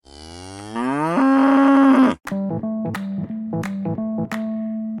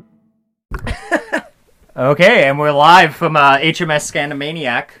Okay, and we're live from HMS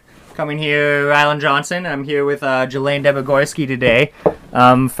Scandamaniac. Coming here, Rylan Johnson. I'm here with Jelaine Debogorski today.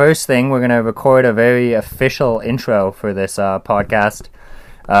 First thing, we're going to record a very official intro for this podcast.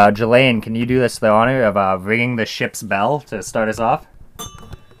 Jelaine, can you do us the honor of ringing the ship's bell to start us off?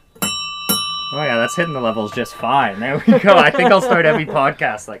 Oh yeah, that's hitting the levels just fine. There we go. I think I'll start every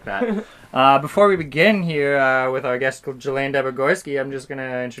podcast like that. Before we begin here with our guest Jelaine Debogorski, I'm just going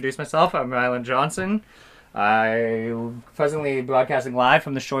to introduce myself. I'm Rylan Johnson. I'm presently broadcasting live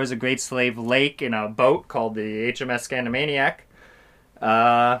from the shores of Great Slave Lake in a boat called the HMS Scandamaniac. It's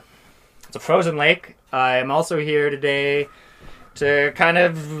a frozen lake. I'm also here today to kind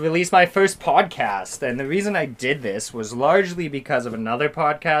of release my first podcast. And the reason I did this was largely because of another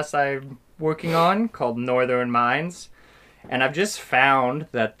podcast I'm working on called Northern Minds. And I've just found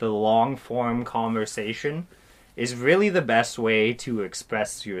that the long-form conversation is really the best way to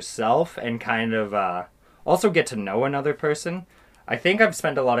express yourself and kind of also get to know another person. I think I've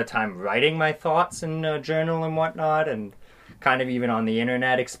spent a lot of time writing my thoughts in a journal and whatnot, and kind of even on the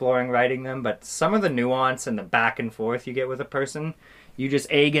internet exploring writing them, but some of the nuance and the back and forth you get with a person, you just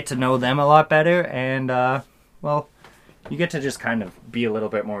get to know them a lot better, and well, you get to just kind of be a little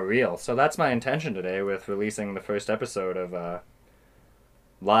bit more real. So that's my intention today with releasing the first episode of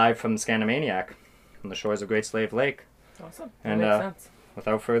Live from Scandamaniac on the shores of Great Slave Lake. Awesome. That makes sense.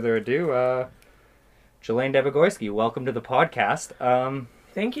 Without further ado, Jelaine Debogorski, welcome to the podcast.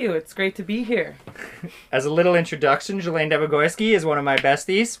 Thank you. It's great to be here. As a little introduction, Jelaine Debogorski is one of my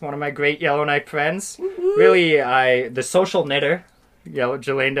besties, one of my great Yellowknife friends. Woo-hoo. Really, the social knitter,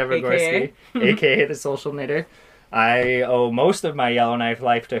 Jelaine Debogorski, aka the social knitter. I owe most of my Yellowknife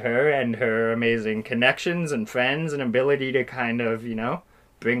life to her and her amazing connections and friends and ability to kind of,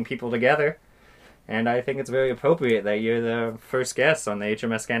 bring people together. And I think it's very appropriate that you're the first guest on the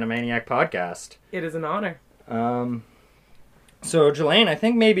HMS Scandamaniac podcast. It is an honor. So, Jelaine, I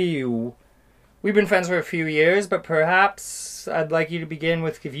think we've been friends for a few years, but perhaps I'd like you to begin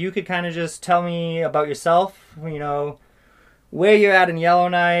with, if you could kind of just tell me about yourself, where you're at in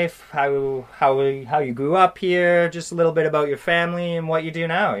Yellowknife, how you grew up here, just a little bit about your family and what you do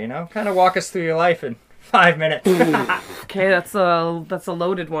now, Kind of walk us through your life in 5 minutes. Okay, that's a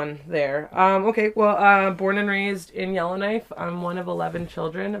loaded one there. Okay, well, born and raised in Yellowknife. I'm one of 11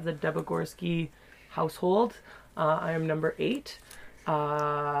 children of the Debogorski household. I am number 8.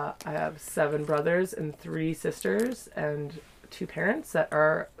 I have 7 brothers and 3 sisters and 2 parents that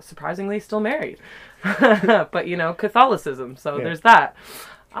are surprisingly still married. But, Catholicism, so Yeah. there's that.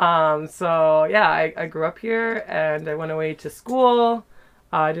 I grew up here and I went away to school.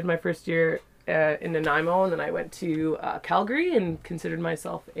 I did my first year in Nanaimo, and then I went to Calgary and considered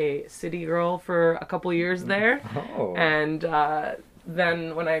myself a city girl for a couple years there. Oh. And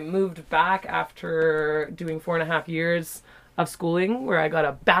then when I moved back after doing 4.5 years of schooling, where I got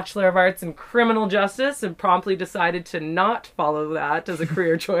a Bachelor of Arts in Criminal Justice and promptly decided to not follow that as a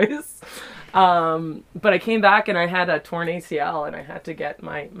career choice. But I came back and I had a torn ACL and I had to get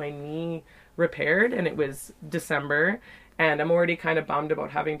my knee repaired, and it was December. And I'm already kind of bummed about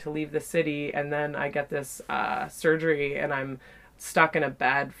having to leave the city, and then I get this surgery, and I'm stuck in a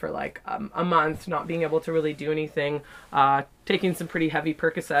bed for like a month, not being able to really do anything, taking some pretty heavy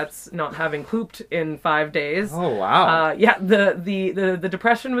Percocets, not having pooped in 5 days. Oh, wow. The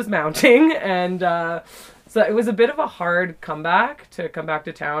depression was mounting, and so it was a bit of a hard comeback to come back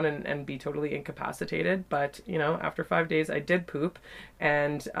to town and be totally incapacitated. But, after 5 days, I did poop,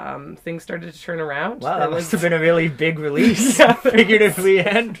 and things started to turn around. Wow, that must have been a really big release, figuratively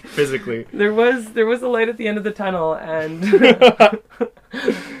and physically. There was a light at the end of the tunnel, and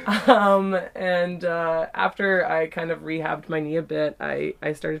after I kind of rehabbed my knee a bit,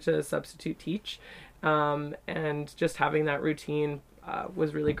 I started to substitute teach, and just having that routine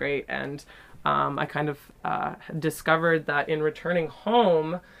was really great. And I kind of discovered that in returning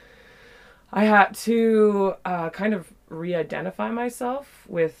home, I had to kind of re-identify myself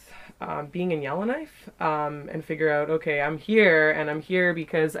with being in Yellowknife, and figure out, okay, I'm here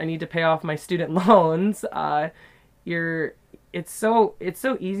because I need to pay off my student loans. It's so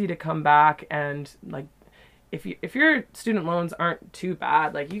easy to come back and, like, if your student loans aren't too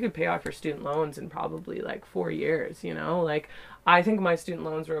bad, like, you could pay off your student loans in probably like 4 years. Like, I think my student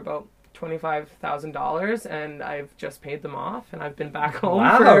loans were about $25,000, and I've just paid them off, and I've been back home.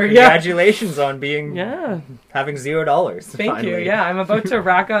 Wow! For, Congratulations on being having $0. Thank finally. you. Yeah, I'm about to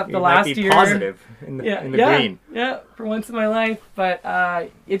rack up the last might be year. Positive in the green. Yeah, for once in my life. But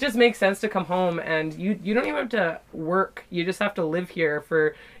it just makes sense to come home, and you don't even have to work. You just have to live here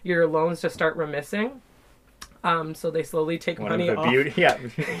for your loans to start remissing. So they slowly take One money of the off. beauty, yeah.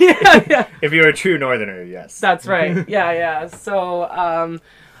 Yeah. If you're a true northerner, yes. That's right. Yeah. So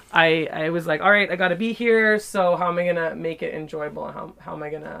I was like, all right, I got to be here. So how am I gonna make it enjoyable? How am I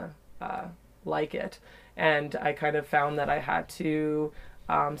gonna like it? And I kind of found that I had to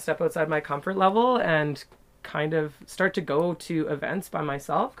step outside my comfort level and kind of start to go to events by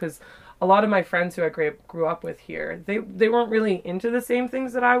myself, because a lot of my friends who I grew up with here, they weren't really into the same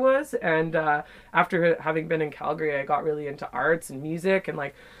things that I was. And after having been in Calgary, I got really into arts and music and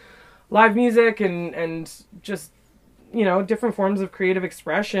like live music and just, you know, different forms of creative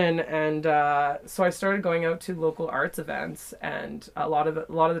expression. And so I started going out to local arts events, and a lot of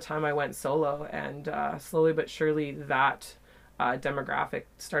the time I went solo, and slowly but surely that demographic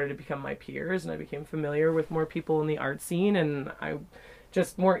started to become my peers, and I became familiar with more people in the art scene, and I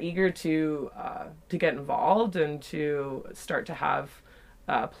just more eager to get involved and to start to have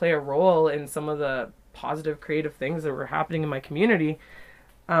play a role in some of the positive creative things that were happening in my community.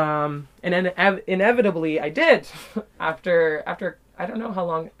 And then inevitably I did after I don't know how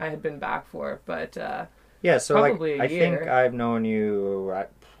long I had been back for, but yeah, so probably like a I year. think I've known you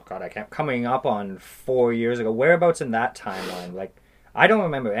God, I can't, coming up on 4 years ago. Whereabouts in that timeline? Like, I don't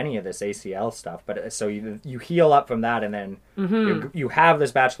remember any of this ACL stuff, but so you heal up from that, and then you have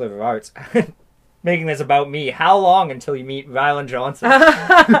this Bachelor of Arts. Making this about me, how long until you meet Rylan Johnson?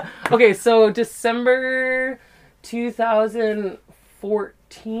 Okay, so December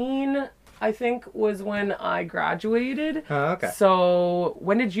 2014, I think, was when I graduated. Oh, okay. So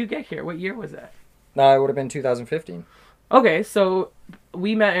when did you get here? What year was it? No, it would have been 2015. Okay, so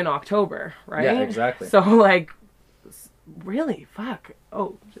we met in October, right? Yeah, exactly. So, like, really? Fuck.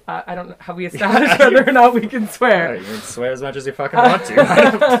 Oh, I don't know. Have we established whether or not we can swear? You can swear as much as you fucking want to.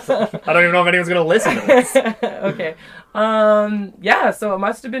 I don't even know if anyone's going to listen to this. Okay. Yeah, so it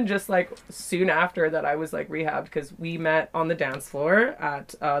must have been just, like, soon after that I was, like, rehabbed, because we met on the dance floor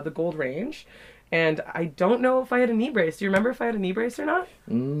at the Gold Range. And I don't know if I had a knee brace. Do you remember if I had a knee brace or not?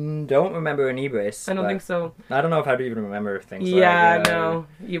 Don't remember a knee brace. I don't think so. I don't know if I'd even remember things Yeah, like that. no.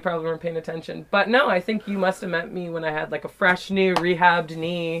 You probably weren't paying attention. But no, I think you must have met me when I had like a fresh, new, rehabbed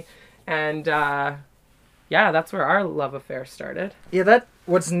knee. And yeah, that's where our love affair started. Yeah,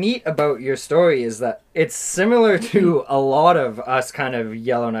 what's neat about your story is that it's similar to a lot of us kind of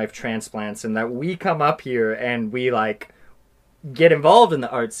Yellowknife transplants, in that we come up here and we like get involved in the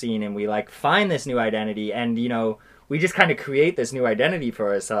art scene, and we like find this new identity, and you know, we just kind of create this new identity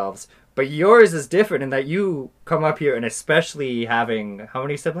for ourselves. But yours is different in that you come up here, and especially having how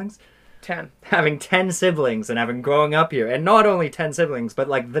many siblings? 10. Having 10 siblings and having growing up here, and not only 10 siblings, but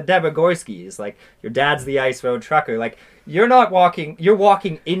like the Debogorskis, like your dad's the Ice Road trucker, like you're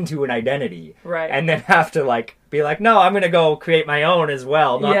walking into an identity, Right. and then have to like be like, no, I'm gonna go create my own as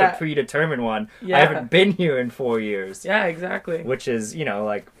well, not Yeah. the predetermined one. Yeah. I haven't been here in 4 years. Yeah, exactly. Which is, you know,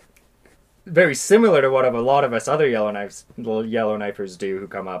 like very similar to what a lot of us other Yellowknifers do who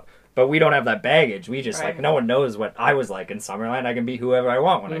come up. But we don't have that baggage. We just, Right. like, no one knows what I was like in Summerland. I can be whoever I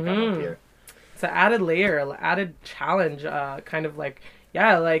want when I come up here. It's an added layer, added challenge, kind of like,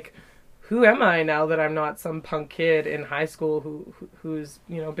 yeah, like, who am I now that I'm not some punk kid in high school who's,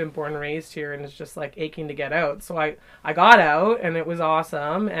 you know, been born and raised here and is just, like, aching to get out. So I got out, and it was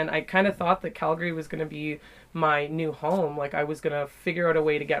awesome, and I kind of thought that Calgary was going to be my new home. Like, I was going to figure out a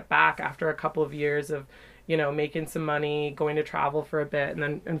way to get back after a couple of years of, you know, making some money, going to travel for a bit,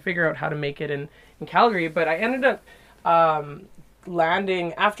 and figure out how to make it in Calgary. But I ended up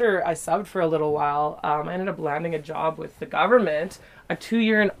landing, after I subbed for a little while, I ended up landing a job with the government, a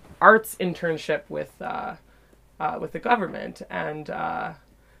 2-year arts internship with the government, and Yeah,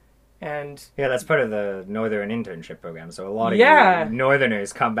 that's part of the Northern Internship Program. So a lot of Yeah. you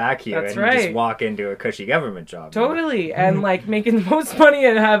Northerners come back here That's and you just right. walk into a cushy government job. totally, and like making the most money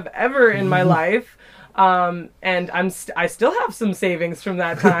I have ever in my life. And I still have some savings from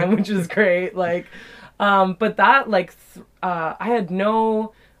that time, which is great. Like, but that like, I had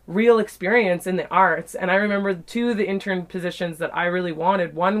no real experience in the arts. And I remember 2 of the intern positions that I really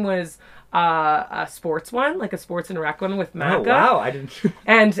wanted. One was, a sports one, like a sports and rec one with MACA. Oh, wow. I didn't...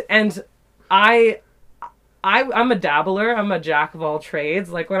 And I'm a dabbler. I'm a jack of all trades.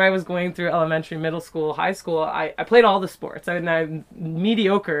 Like when I was going through elementary, middle school, high school, I played all the sports. I'm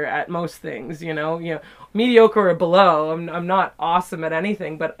mediocre at most things, you know, mediocre or below. I'm not awesome at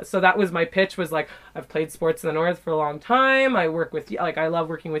anything, but so that was my pitch, was like, I've played sports in the North for a long time. I work with, like, I love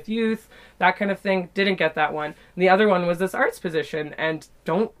working with youth, that kind of thing. Didn't get that one. And the other one was this arts position, and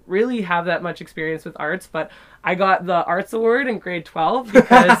don't really have that much experience with arts, but I got the arts award in grade 12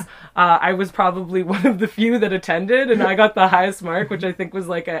 because I was probably one of the few that attended, and I got the highest mark, which I think was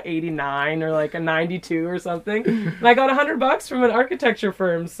like a 89 or like a 92 or something. And I got $100 from an architecture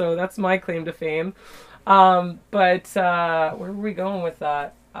firm, so that's my claim to fame. But where were we going with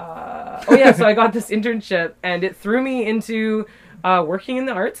that? Oh yeah, so I got this internship, and it threw me into working in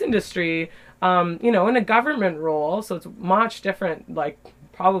the arts industry, in a government role. So it's much different, like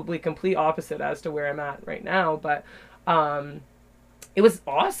probably complete opposite as to where I'm at right now. But it was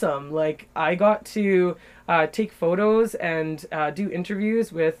awesome. Like, I got to take photos and do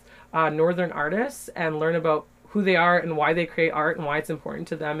interviews with Northern artists and learn about who they are and why they create art and why it's important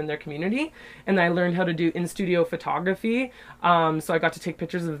to them and their community. And I learned how to do in-studio photography. So I got to take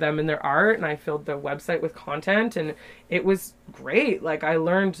pictures of them and their art, and I filled the website with content, and it was great. Like, I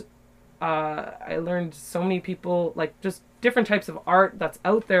learned so many people, like, just different types of art that's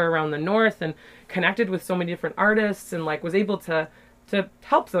out there around the North, and connected with so many different artists, and like was able to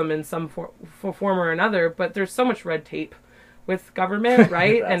help them in some form or another. But there's so much red tape with government,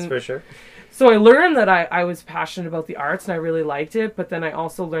 right? That's and for sure. So I learned that I was passionate about the arts, and I really liked it, but then I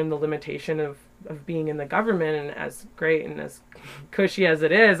also learned the limitation of being in the government. And as great and as cushy as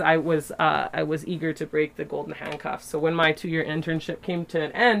it is, I was eager to break the golden handcuffs. So when my 2-year internship came to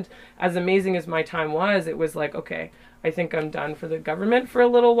an end, as amazing as my time was, it was like, okay, I think I'm done for the government for a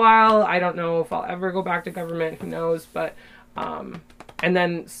little while. I don't know if I'll ever go back to government, who knows, but and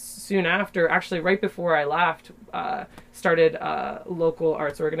then soon after, actually right before I left, started a local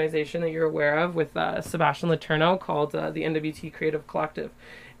arts organization that you're aware of with Sebastian Letourneau called the NWT Creative Collective.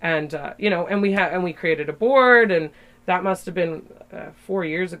 And and we created a board, and that must have been 4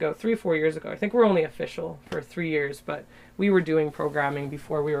 years ago, 3-4 years ago. I think we're only official for 3 years, but we were doing programming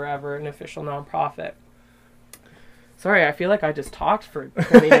before we were ever an official nonprofit. Sorry, I feel like I just talked for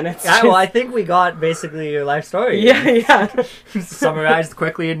 20 minutes. Yeah, well, I think we got basically your life story. Yeah. Summarized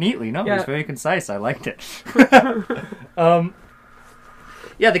quickly and neatly. No, Yeah. it was very concise. I liked it.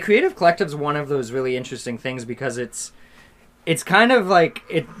 Yeah, the Creative Collective's one of those really interesting things because it's kind of like,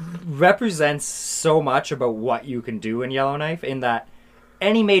 it represents so much about what you can do in Yellowknife, in that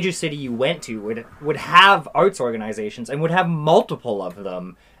any major city you went to would have arts organizations, and would have multiple of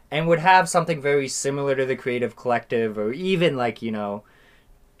them, and would have something very similar to the Creative Collective, or even like,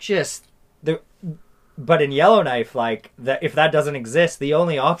 just the. But in Yellowknife, like, if that doesn't exist, the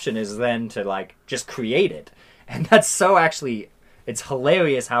only option is then to like just create it, and that's so actually, it's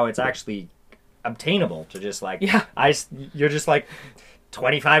hilarious how it's actually obtainable to just like, you're just like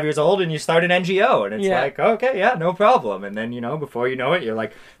 25 years old and you start an NGO, and it's like, okay, yeah, no problem, and then before you know it, you're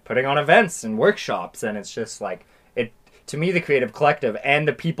like putting on events and workshops, and it's just like, to me, the Creative Collective and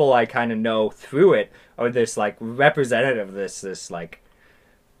the people I kind of know through it are this like representative of this like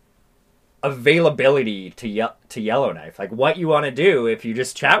availability to Yellowknife. Like, what you want to do, if you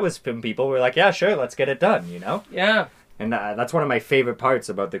just chat with some people, we're like, yeah, sure, let's get it done, Yeah. And that's one of my favorite parts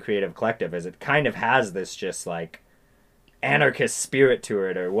about the Creative Collective, is it kind of has this just like anarchist spirit to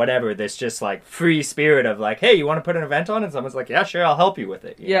it, or whatever, this just like free spirit of like, hey, you want to put an event on? And someone's like, yeah, sure, I'll help you with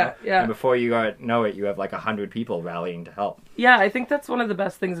it. You know? And before you know it, you have like 100 people rallying to help. Yeah, I think that's one of the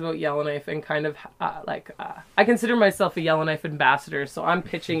best things about Yellowknife, and kind of I consider myself a Yellowknife ambassador, so I'm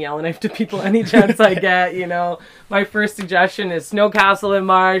pitching Yellowknife to people any chance I get. My first suggestion is Snowcastle in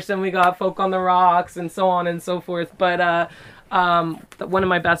March, then we got Folk on the Rocks, and so on and so forth. But one of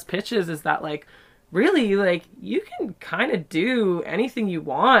my best pitches is that, like, really, like, you can kind of do anything you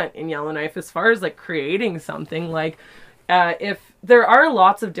want in Yellowknife as far as like creating something. Like, if there are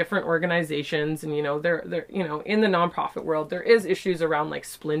lots of different organizations, and they're in the nonprofit world, there is issues around like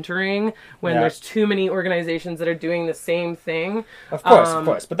splintering when there's too many organizations that are doing the same thing. Of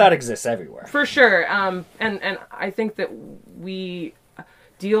course, but that exists everywhere for sure. And I think that we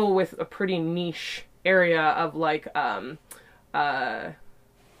deal with a pretty niche area of like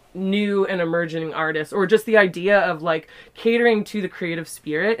new and emerging artists, or just the idea of like catering to the creative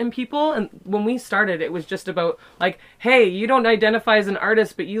spirit in people. And when we started, it was just about like, hey, you don't identify as an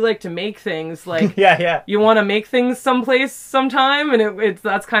artist, but you like to make things, like you want to make things someplace sometime. And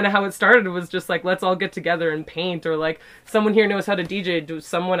that's kind of how it started. It was just like, let's all get together and paint, or like, someone here knows how to DJ, does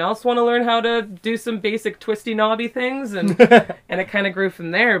someone else want to learn how to do some basic twisty knobby things? And and it kind of grew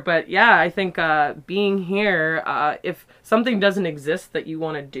from there. But yeah, I think being here, if something doesn't exist that you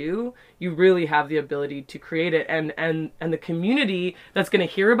want to do, you really have the ability to create it, and the community that's going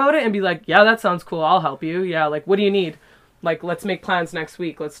to hear about it and be like, yeah, that sounds cool, I'll help you. Yeah, like, what do you need? Like, let's make plans next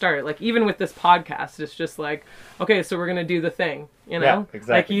week. Let's start. Like, even with this podcast, it's just like, okay, so we're going to do the thing, you know? Yeah,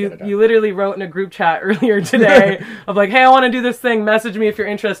 exactly. Like, you literally wrote in a group chat earlier today of like, hey, I want to do this thing. Message me if you're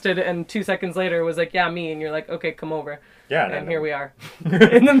interested. And 2 seconds later it was like, yeah, me. And you're like, okay, come over. Yeah. And here we are.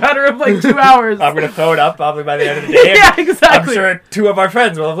 In the matter of like 2 hours. I'm going to throw it up probably by the end of the day. Yeah, exactly. I'm sure 2 of our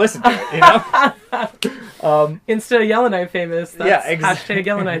friends will have listened to it, you know? Insta Yellowknife famous. That's Yeah, hashtag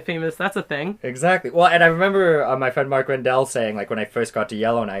Yellowknife famous. That's a thing. Exactly. Well, and I remember my friend Mark Rendell saying, like, when I first got to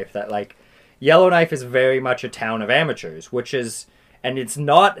Yellowknife, that, like, Yellowknife is very much a town of amateurs, which is, and it's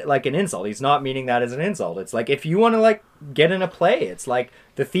not, like, an insult. He's not meaning that as an insult. It's like, if you want to, like, get in a play, it's like,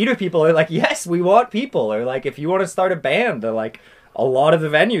 the theater people are like, yes, we want people. Or, like, if you want to start a band, they're like, a lot of the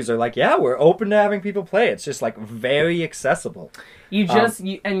venues are like, yeah, we're open to having people play. It's just, like, very accessible. You just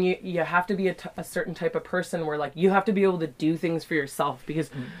you have to be a certain type of person where, like, you have to be able to do things for yourself, because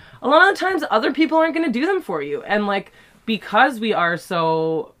a lot of the times other people aren't going to do them for you. And, like, because we are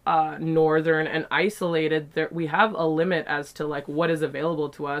so northern and isolated, we have a limit as to, like, what is available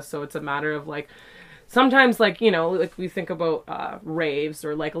to us. So it's a matter of, like, sometimes, like, you know, like, we think about raves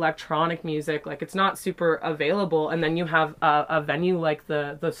or, like, electronic music, like, it's not super available, and then you have a venue like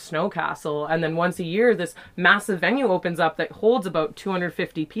the Snow Castle, and then once a year this massive venue opens up that holds about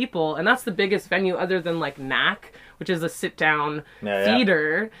 250 people, and that's the biggest venue other than, like, NAC, which is a sit-down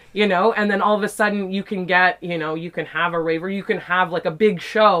theater, you know, and then all of a sudden you can get, you know, you can have a rave, or you can have, like, a big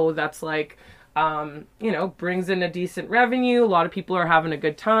show that's, like, you know, brings in a decent revenue. A lot of people are having a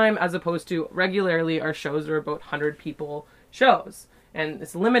good time, as opposed to regularly our shows are about 100 people shows, and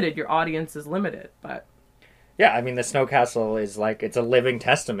it's limited. Your audience is limited, but Yeah, I mean, the Snow Castle is like, it's a living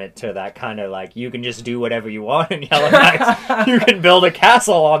testament to that kind of, like, you can just do whatever you want in Yellowknife. You can build a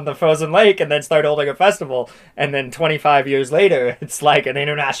castle on the frozen lake and then start holding a festival, and then 25 years later, it's like an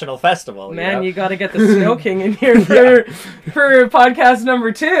international festival. Man, you know? you got to get the Snow King in here for podcast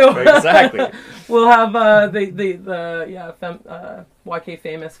number 2. Exactly. We'll have YK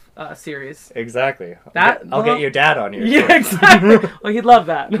Famous series. Exactly. That I'll get your dad on here. Yeah, too. exactly. Well, he'd love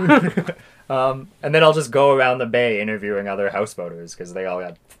that. And then I'll just go around the bay interviewing other houseboaters, because they all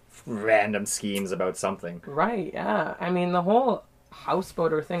got random schemes about something. Right, yeah. I mean, the whole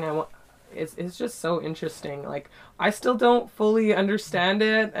houseboater thing is just so interesting. Like, I still don't fully understand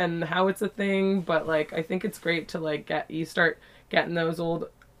it and how it's a thing, but, like, I think it's great to, like, start getting those old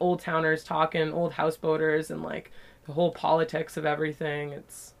towners talking, old houseboaters, and, like, the whole politics of everything.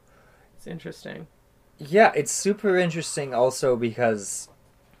 It's interesting. Yeah, it's super interesting also because,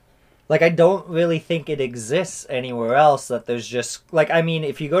 like, I don't really think it exists anywhere else, that there's just, like, I mean,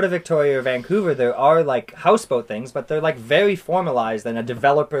 if you go to Victoria or Vancouver, there are, like, houseboat things, but they're, like, very formalized, and a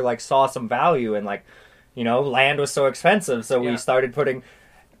developer, like, saw some value, and, like, you know, land was so expensive, so we started putting,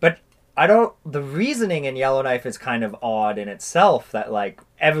 but the reasoning in Yellowknife is kind of odd in itself, that, like,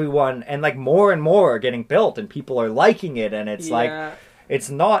 everyone, and, like, more and more are getting built, and people are liking it, and it's, like, it's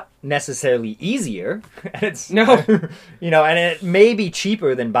not necessarily easier. No. You know, and it may be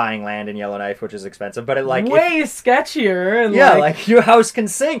cheaper than buying land in Yellowknife, which is expensive, but it, like, way sketchier. And yeah, like, your house can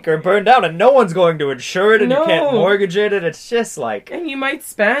sink or burn down, and no one's going to insure it, and you can't mortgage it, and it's just like... And you might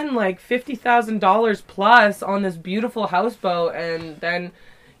spend, like, $50,000 plus on this beautiful houseboat, and then...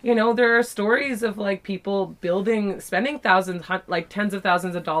 You know, there are stories of, like, people spending thousands, like, tens of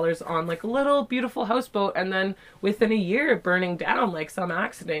thousands of dollars on, like, a little beautiful houseboat, and then within a year burning down, like, some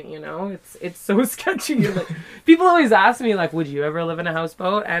accident, you know? It's so sketchy. Like, people always ask me, like, would you ever live in a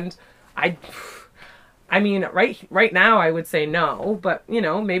houseboat? And I mean, right now I would say no, but, you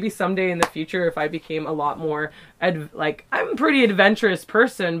know, maybe someday in the future if I became a lot more, like, I'm a pretty adventurous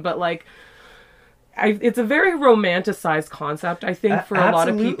person, but, like, it's a very romanticized concept, I think, for a lot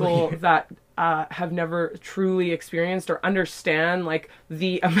of people that have never truly experienced or understand, like,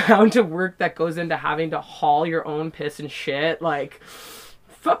 the amount of work that goes into having to haul your own piss and shit, like,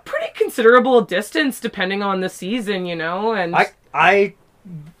 a pretty considerable distance depending on the season, you know? And I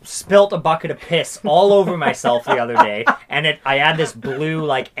spilt a bucket of piss all over myself the other day, and I had this blue,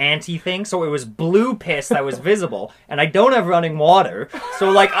 like, anti thing, so it was blue piss that was visible, and I don't have running water, so,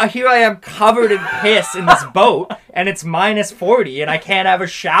 like, here I am covered in piss in this boat, and it's minus 40, and I can't have a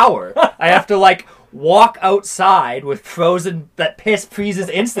shower. I have to, like, walk outside with that piss freezes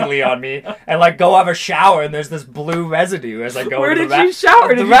instantly on me, and, like, go have a shower, and there's this blue residue as I go Where to did you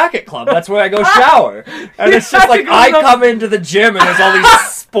shower? The racket club. That's where I go shower. And it's just like, I come into the gym, and there's all these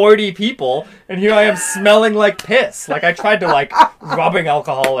 40 people, and here I am smelling like piss. Like, I tried to, like, rubbing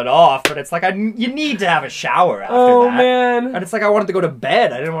alcohol it off, but it's like, you need to have a shower after that. Oh, man. And it's like, I wanted to go to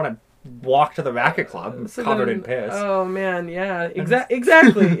bed. I didn't want to walk to the racket club covered in piss. Oh, man, yeah.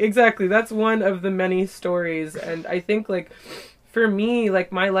 Exactly. That's one of the many stories, and I think, like, for me,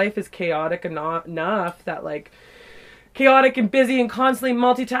 like, my life is chaotic enough that, like, chaotic and busy and constantly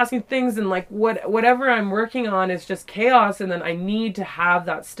multitasking things, and like whatever I'm working on is just chaos, and then I need to have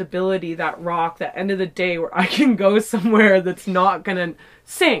that stability, that rock, that end of the day where I can go somewhere that's not gonna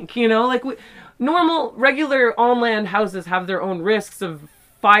sink, you know? Like, normal, regular on-land houses have their own risks of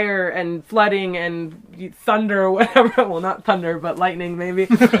fire and flooding and thunder or whatever. Well, not thunder, but lightning maybe.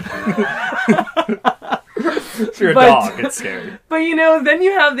 If you're a dog, it's scary. But, you know, then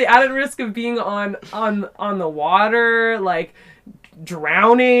you have the added risk of being on the water, like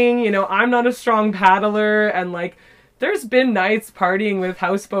drowning. You know, I'm not a strong paddler, and like there's been nights partying with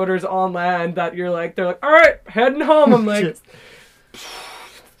houseboaters on land that they're like, all right, heading home. I'm like,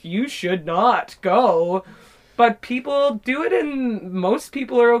 you should not go. But people do it, and most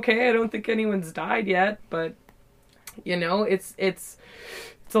people are okay. I don't think anyone's died yet, but you know, it's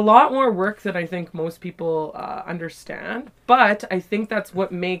a lot more work than I think most people understand, but I think that's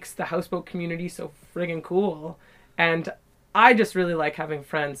what makes the houseboat community so friggin' cool. And I just really like having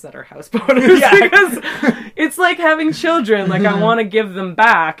friends that are houseboaters because it's like having children. Like, I want to give them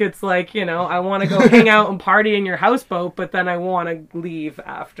back. It's like, you know, I want to go hang out and party in your houseboat, but then I want to leave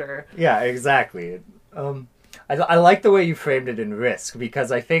after. Yeah, exactly. I like the way you framed it in risk,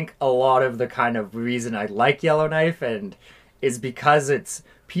 because I think a lot of the kind of reason I like Yellowknife is because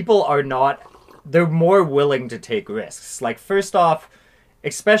people are they're more willing to take risks. Like, first off,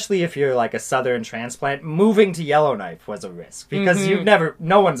 especially if you're like a southern transplant, moving to Yellowknife was a risk, because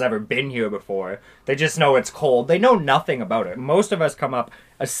no one's ever been here before. They just know it's cold. They know nothing about it. Most of us come up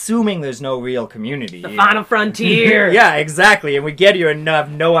assuming there's no real community. The final frontier. Yeah, exactly. And we get here and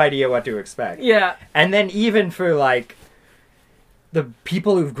have no idea what to expect. Yeah. And then even for like the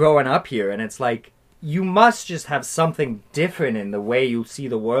people who've grown up here, and it's like, you must just have something different in the way you see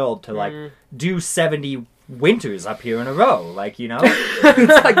the world to, like, do 70 winters up here in a row. Like, you know?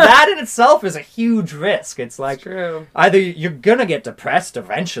 It's like, that in itself is a huge risk. It's like, it's true. Either you're gonna get depressed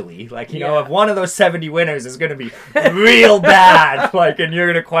eventually, like, you know, if one of those 70 winters is gonna be real bad, like, and you're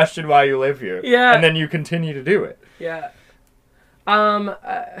gonna question why you live here. Yeah. And then you continue to do it. Yeah.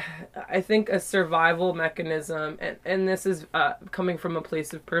 I think a survival mechanism, and this is coming from a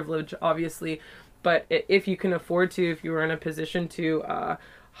place of privilege, obviously, but if you can afford to, if you are in a position to,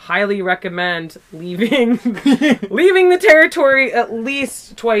 highly recommend leaving the territory at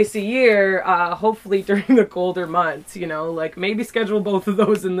least twice a year, hopefully during the colder months, you know, like maybe schedule both of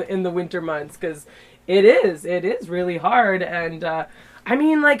those in the winter months, because it is really hard. And I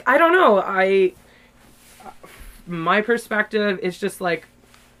mean, like, I don't know, my perspective is just like,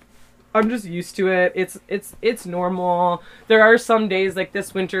 I'm just used to it. It's normal. There are some days, like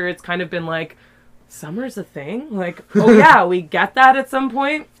this winter, it's kind of been like, summer's a thing? Like, oh yeah, we get that at some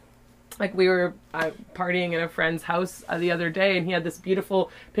point. Like, we were partying in a friend's house the other day, and he had this beautiful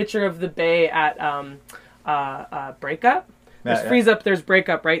picture of the bay at Breakup. There's freeze up, there's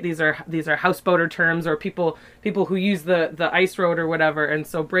breakup, right? These are houseboater terms, or people who use the ice road or whatever. And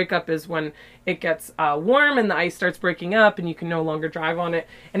so breakup is when it gets warm and the ice starts breaking up and you can no longer drive on it.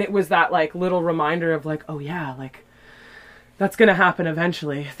 And it was that like little reminder of like, oh yeah, like that's going to happen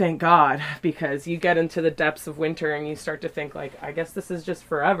eventually, thank God, because you get into the depths of winter and you start to think like, I guess this is just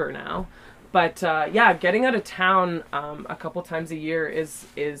forever now. But yeah, getting out of town a couple times a year is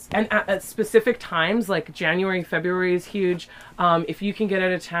and at specific times, like January, February is huge. If you can get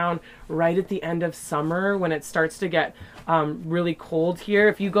out of town right at the end of summer when it starts to get really cold here,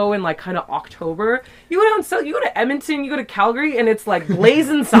 if you go in like kind of October, you go to Edmonton, you go to Calgary, and it's like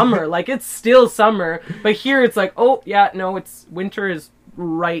blazing summer, like it's still summer. But here it's like, oh yeah, no, it's winter is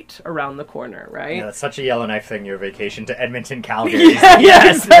right around the corner, right? Yeah, that's such a Yellowknife thing. Your vacation to Edmonton, Calgary. Yeah,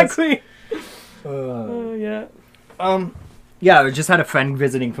 yes, exactly. Yeah. Yeah, I just had a friend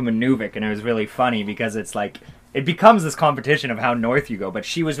visiting from Inuvik, and it was really funny because it's like, it becomes this competition of how north you go, but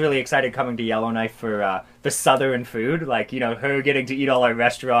she was really excited coming to Yellowknife for the southern food, like, you know, her getting to eat all our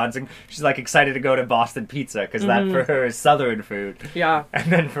restaurants, and she's like excited to go to Boston Pizza, because that for her is southern food. Yeah.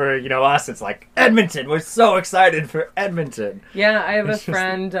 And then for, you know, us, it's like, Edmonton, we're so excited for Edmonton. Yeah, I have a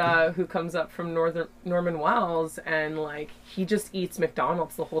friend who comes up from Norman Wells, and like, he just eats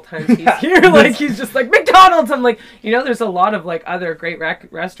McDonald's the whole time he's here. Like, he's just like, McDonald's! I'm like, you know, there's a lot of like other great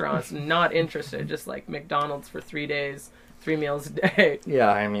restaurants, not interested, just like McDonald's for 3 days. 3 meals a day. Yeah,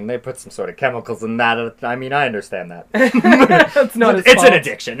 I mean, they put some sort of chemicals in that. I mean, I understand that. It's not his It's fault. an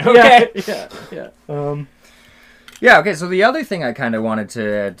addiction, okay? Yeah. Yeah, okay, so the other thing I kind of wanted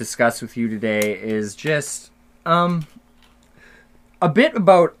to discuss with you today is just a bit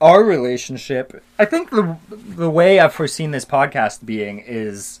about our relationship. I think the way I've foreseen this podcast being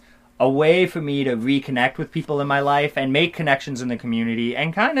is a way for me to reconnect with people in my life and make connections in the community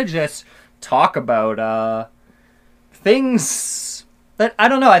and kind of just talk about things that, I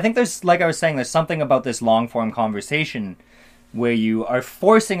don't know, I think there's, like I was saying, there's something about this long-form conversation where you are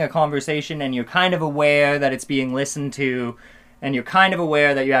forcing a conversation and you're kind of aware that it's being listened to, and you're kind of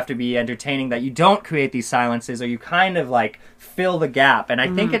aware that you have to be entertaining, that you don't create these silences, or you kind of like fill the gap. And I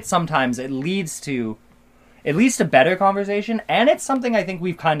think sometimes it leads to at least a better conversation, and it's something I think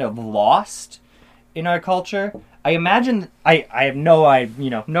we've kind of lost in our culture. I imagine, I have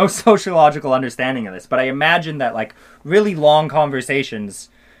no sociological understanding of this, but I imagine that like really long conversations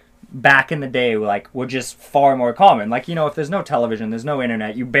back in the day were just far more common. Like, you know, if there's no television, there's no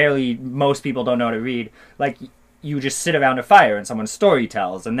internet, most people don't know how to read, like, you just sit around a fire and someone story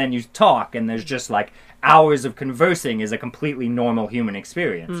tells, and then you talk, and there's just like hours of conversing is a completely normal human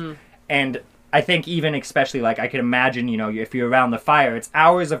experience. And I think even especially, like, I could imagine, you know, if you're around the fire, it's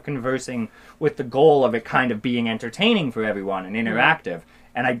hours of conversing with the goal of it kind of being entertaining for everyone and interactive.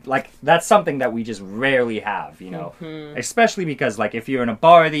 And that's something that we just rarely have, you know, especially because, like, if you're in a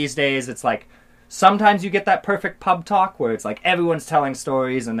bar these days, it's like, sometimes you get that perfect pub talk where it's like everyone's telling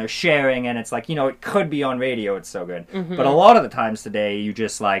stories and they're sharing, and it's like, you know, it could be on radio, it's so good. But a lot of the times today, you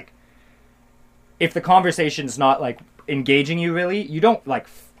just like, if the conversation's not like engaging you really, you don't like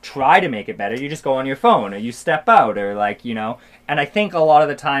try to make it better, you just go on your phone or you step out or like, you know. And I think a lot of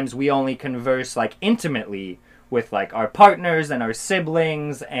the times we only converse like intimately with like our partners and our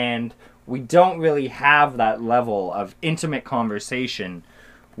siblings, and we don't really have that level of intimate conversation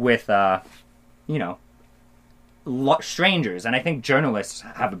with you know, strangers. And I think journalists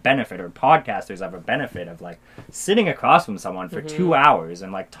have a benefit, or podcasters have a benefit of like sitting across from someone for 2 hours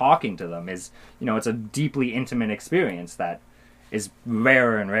and like talking to them is, you know, it's a deeply intimate experience that is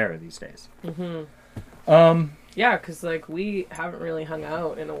rarer and rarer these days. Yeah, because like we haven't really hung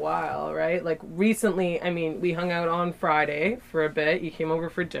out in a while, right? Like recently, I mean, we hung out on Friday for a bit. You came over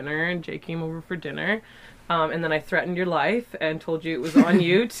for dinner and Jay came over for dinner. And then I threatened your life and told you it was on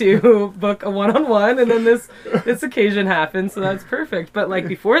you to book a one-on-one, and then this occasion happened, so that's perfect. But like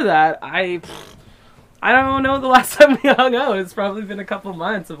before that, I don't know the last time we hung out. It's probably been a couple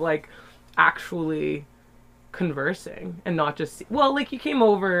months of like actually conversing and not just like you came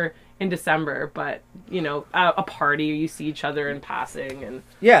over in December, but you know, a party, you see each other in passing. And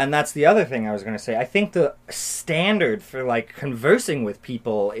yeah, and that's the other thing I was going to say. I think the standard for like conversing with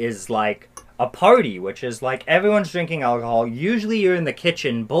people is like a party, which is like everyone's drinking alcohol. Usually you're in the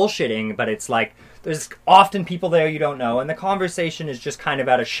kitchen bullshitting, but it's like there's often people there you don't know, and the conversation is just kind of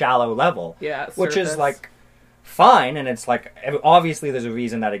at a shallow level. Yeah, which is like fine, and it's like obviously there's a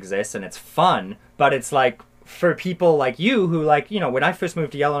reason that exists and it's fun, but it's like for people like you who like, you know, when I first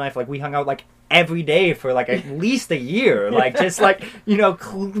moved to Yellowknife, like we hung out like every day for like at least a year, like just like, you know,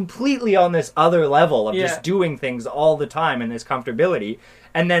 completely on this other level of just doing things all the time and this comfortability.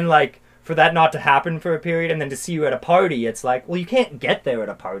 And then like for that not to happen for a period, and then to see you at a party, it's like, well, you can't get there at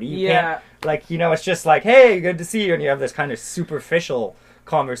a party. You can't, like, you know, it's just like, hey, good to see you, and you have this kind of superficial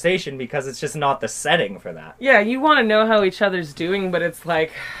conversation because it's just not the setting for that. Yeah, you want to know how each other's doing, but it's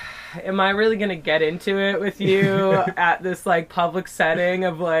like, am I really going to get into it with you at this like public setting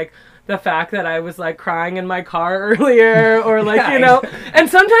of like the fact that I was like crying in my car earlier, or like, you know, and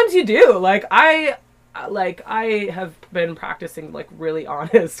sometimes you do. Like I have been practicing like really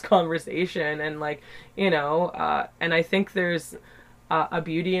honest conversation, and like, you know, and I think there's a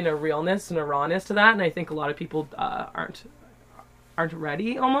beauty and a realness and a rawness to that, and I think a lot of people aren't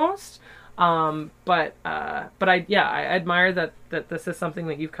ready almost. But I admire that this is something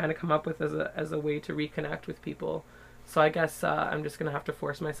that you've kind of come up with as a way to reconnect with people. So I guess I'm just gonna have to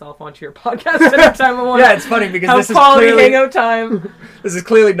force myself onto your podcast anytime I want. Yeah, it's funny because this is quality clearly hangout time. This is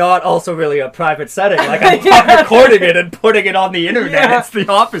clearly not also really a private setting. Like I'm not recording it and putting it on the internet. Yeah. It's the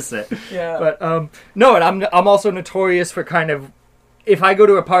opposite. Yeah. But no, and I'm also notorious for kind of, if I go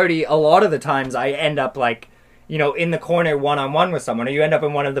to a party, a lot of the times I end up like, you know, in the corner one-on-one with someone, or you end up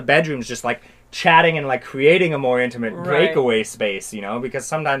in one of the bedrooms just like chatting and like creating a more intimate Right. breakaway space, you know, because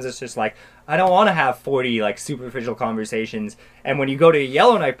sometimes it's just like I don't want to have 40 like superficial conversations, and when you go to a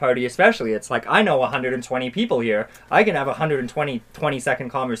Yellowknife party especially, it's like I know 120 people here, I can have 120 20-second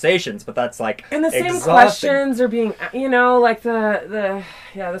conversations, but that's like And the same exhausting. questions are being, you know, like the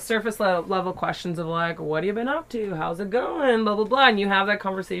surface level questions of like, what have you been up to? How's it going? Blah, blah, blah. And you have that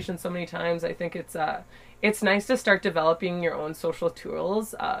conversation so many times. I think it's nice to start developing your own social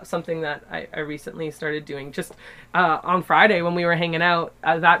tools. Something that I recently started doing just on Friday when we were hanging out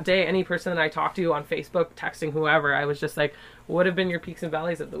that day. Any person that I talked to on Facebook, texting whoever, I was just like, what have been your peaks and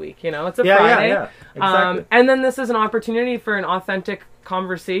valleys of the week? You know, it's a Friday. Yeah, exactly. And then this is an opportunity for an authentic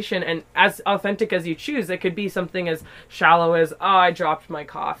conversation, and as authentic as you choose. It could be something as shallow as, oh, I dropped my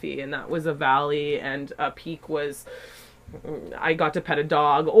coffee and that was a valley, and a peak was I got to pet a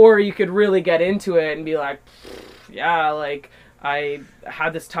dog. Or you could really get into it and be like, yeah, like I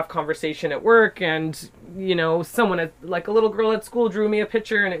had this tough conversation at work, and you know, someone like a little girl at school drew me a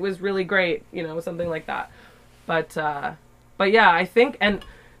picture and it was really great, you know, something like that. But yeah, I think, and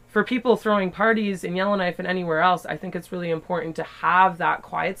for people throwing parties in Yellowknife and anywhere else, I think it's really important to have that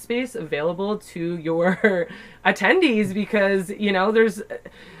quiet space available to your attendees, because, you know, there's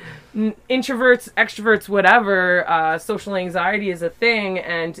introverts, extroverts, whatever, social anxiety is a thing,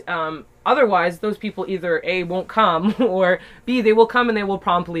 and otherwise those people either A, won't come, or B, they will come and they will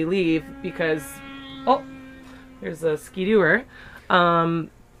promptly leave because, oh, there's a ski-doer.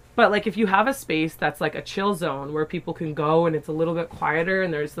 But like if you have a space that's like a chill zone where people can go and it's a little bit quieter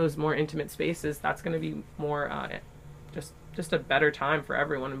and there's those more intimate spaces, that's going to be more just a better time for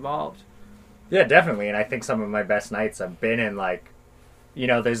everyone involved. Yeah, definitely. And I think some of my best nights have been in like, you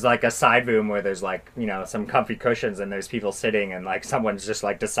know, there's like a side room where there's like, you know, some comfy cushions and there's people sitting, and like someone's just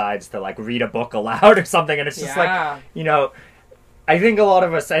like decides to like read a book aloud or something, and it's just like, you know, I think a lot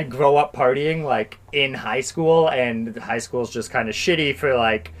of us grow up partying like in high school, and high school's just kind of shitty for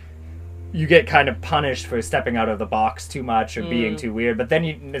like, you get kind of punished for stepping out of the box too much or being too weird. But then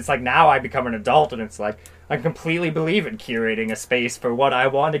it's like now I become an adult, and it's like I completely believe in curating a space for what I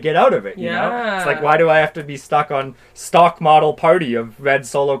want to get out of it. You know, it's like, why do I have to be stuck on stock model party of red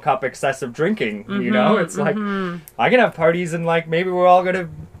Solo cup excessive drinking? You know, it's like I can have parties and like maybe we're all gonna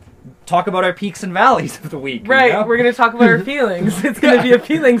talk about our peaks and valleys of the week. Right, you know? we're gonna talk about our feelings. It's gonna be a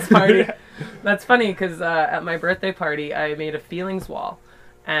feelings party. That's funny because at my birthday party I made a feelings wall.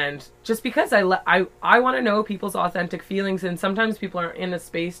 And just because I want to know people's authentic feelings, and sometimes people aren't in a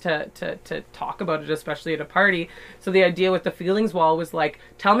space to talk about it, especially at a party. So the idea with the feelings wall was like,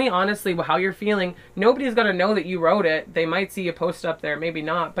 tell me honestly how you're feeling. Nobody's going to know that you wrote it. They might see a post up there, maybe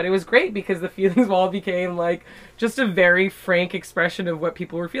not. But it was great because the feelings wall became like just a very frank expression of what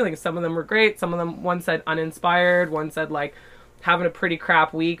people were feeling. Some of them were great. Some of them, one said uninspired. One said like having a pretty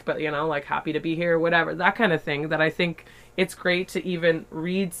crap week, but you know, like happy to be here, whatever. That kind of thing, that I think it's great to even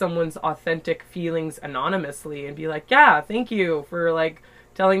read someone's authentic feelings anonymously and be like, yeah, thank you for like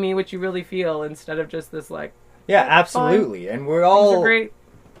telling me what you really feel, instead of just this like, yeah, absolutely. Fine. And we're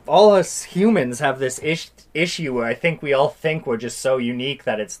all us humans have this issue where I think we all think we're just so unique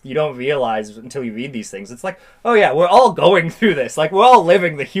that it's, you don't realize until you read these things. It's like, oh yeah, we're all going through this. Like we're all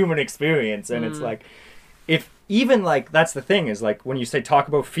living the human experience, and it's like, if even like that's the thing is like when you say talk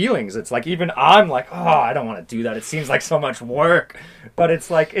about feelings, it's like even I'm like, oh, I don't want to do that. It seems like so much work. But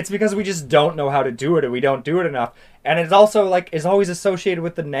it's like it's because we just don't know how to do it, or we don't do it enough. And it's also like is always associated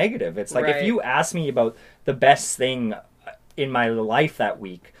with the negative. It's like if you ask me about the best thing in my life that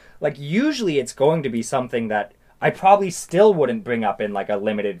week, like usually it's going to be something that I probably still wouldn't bring up in like a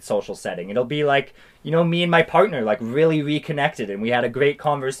limited social setting. It'll be like, you know, me and my partner like really reconnected and we had a great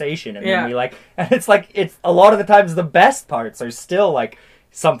conversation, and then we like, and it's like, it's a lot of the times the best parts are still like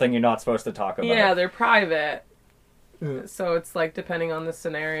something you're not supposed to talk about. Yeah, they're private. So it's like depending on the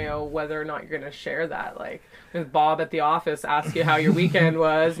scenario whether or not you're going to share that. Like if Bob at the office asks you how your weekend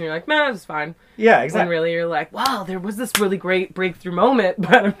was and you're like, man, it was fine. Yeah, exactly. And really you're like, wow, there was this really great breakthrough moment,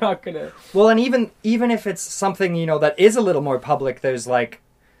 but I'm not going to. Well, and even if it's something, you know, that is a little more public, there's like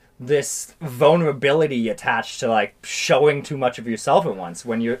this vulnerability attached to like showing too much of yourself at once.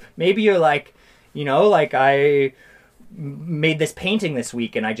 When you're like, you know, like I made this painting this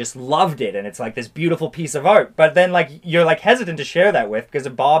week and I just loved it, and it's like this beautiful piece of art, but then like you're like hesitant to share that with because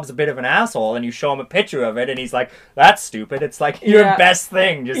Bob's a bit of an asshole, and you show him a picture of it and he's like, that's stupid. It's like your best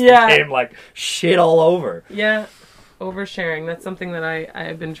thing just became like shit all over. Oversharing, that's something that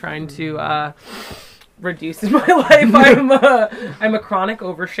I've been trying to reduced in my life. I'm a chronic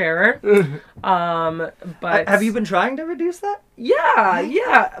oversharer. But have you been trying to reduce that?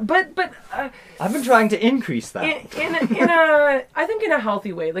 Yeah. But I've been trying to increase that. I think in a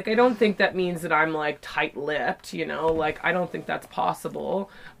healthy way. Like, I don't think that means that I'm like tight-lipped, you know, like I don't think that's possible.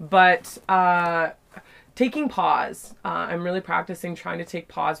 But taking pause. I'm really practicing trying to take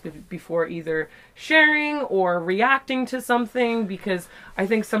pause before either sharing or reacting to something, because I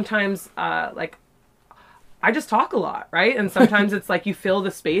think sometimes like I just talk a lot, right? And sometimes it's like you fill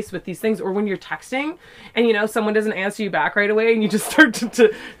the space with these things, or when you're texting and, you know, someone doesn't answer you back right away and you just start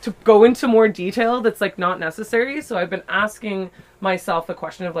to go into more detail that's like not necessary. So I've been asking myself the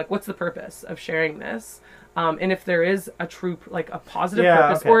question of like, what's the purpose of sharing this? And if there is a true, like a positive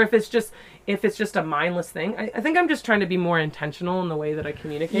purpose, okay. or if it's just a mindless thing. I think I'm just trying to be more intentional in the way that I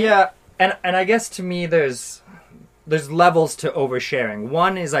communicate. Yeah. And I guess to me, there's levels to oversharing.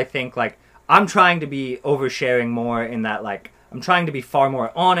 One is, I think, like, I'm trying to be oversharing more in that, like, I'm trying to be far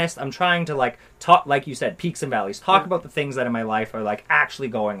more honest. I'm trying to, like, talk, like you said, peaks and valleys. Talk about the things that in my life are, like, actually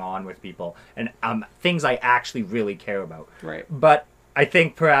going on with people. And things I actually really care about. Right. But I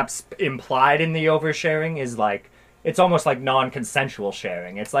think perhaps implied in the oversharing is, like, it's almost like non-consensual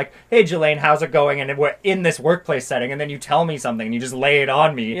sharing. It's like, hey, Jelaine, how's it going? And we're in this workplace setting, and then you tell me something, and you just lay it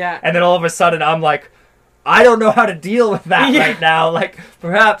on me. Yeah. And then all of a sudden, I'm like, I don't know how to deal with that right now. Like,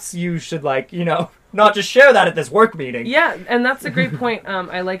 perhaps you should, like, you know, not just share that at this work meeting. Yeah, and that's a great point.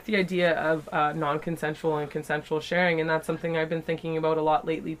 I like the idea of non-consensual and consensual sharing, and that's something I've been thinking about a lot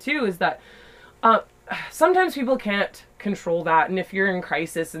lately, too, is that sometimes people can't control that, and if you're in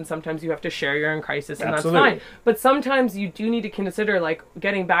crisis, and sometimes you have to share you're in crisis, and Absolutely. That's fine. But sometimes you do need to consider, like,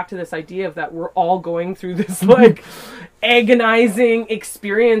 getting back to this idea of that we're all going through this, like, agonizing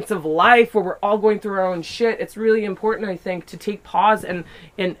experience of life where we're all going through our own shit. It's really important, I think, to take pause, and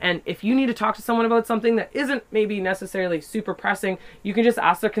if you need to talk to someone about something that isn't maybe necessarily super pressing, you can just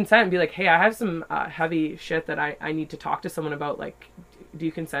ask their consent and be like, hey, I have some heavy shit that I need to talk to someone about, like, do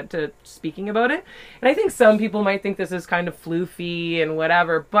you consent to speaking about it? And I think some people might think this is kind of floofy and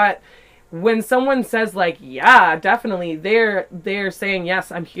whatever, but when someone says, like, yeah, definitely, they're saying, yes,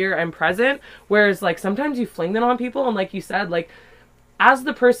 I'm here, I'm present. Whereas, like, sometimes you fling that on people, and like you said, like, as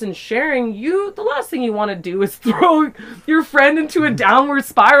the person sharing, the last thing you want to do is throw your friend into a downward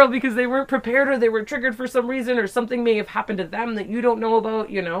spiral because they weren't prepared, or they were triggered for some reason, or something may have happened to them that you don't know about,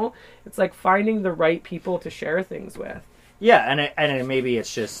 you know? It's like finding the right people to share things with. Yeah, and maybe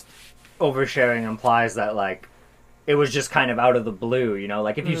it's just oversharing implies that, like, it was just kind of out of the blue, you know?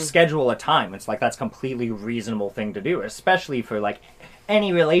 Like, if you schedule a time, it's like that's completely reasonable thing to do, especially for, like,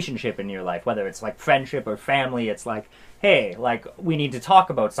 any relationship in your life, whether it's, like, friendship or family. It's like, hey, like, we need to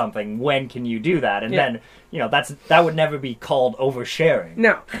talk about something. When can you do that? And then, you know, that would never be called oversharing.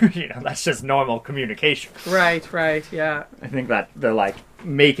 No. You know, that's just normal communication. Right, yeah. I think that they're, like,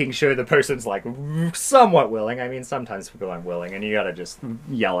 making sure the person's, like, somewhat willing. I mean, sometimes people aren't willing, and you gotta just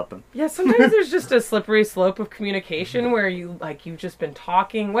yell at them. Yeah, sometimes there's just a slippery slope of communication where you've just been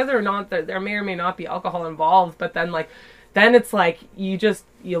talking, whether or not there may or may not be alcohol involved, but then, like, then it's like you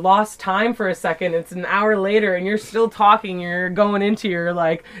lost time for a second. It's an hour later and you're still talking. You're going into your,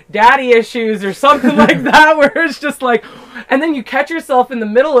 like, daddy issues or something like that, where it's just like, and then you catch yourself in the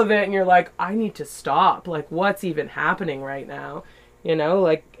middle of it and you're like, I need to stop. Like, what's even happening right now? You know,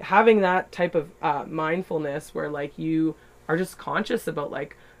 like, having that type of mindfulness where, like, you are just conscious about,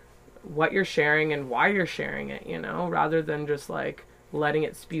 like, what you're sharing and why you're sharing it, you know, rather than just, like, letting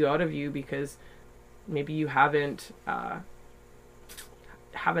it spew out of you because maybe you haven't had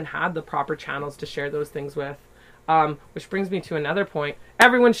the proper channels to share those things with. Which brings me to another point.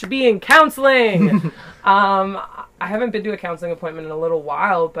 Everyone should be in counseling. I haven't been to a counseling appointment in a little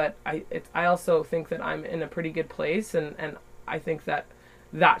while, but I also think that I'm in a pretty good place, and I think that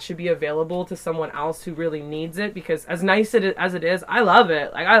should be available to someone else who really needs it, because as nice as it is, I love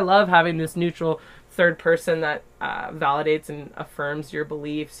it. Like, I love having this neutral third person that validates and affirms your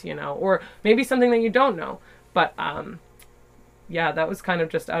beliefs, you know, or maybe something that you don't know. But yeah, that was kind of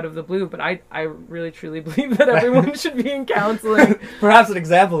just out of the blue, but I really truly believe that everyone should be in counseling. Perhaps an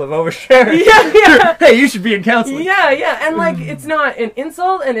example of oversharing. Yeah. Hey, you should be in counseling. Yeah, and, like, it's not an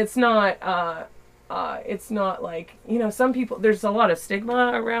insult, and it's not like, you know, some people, there's a lot of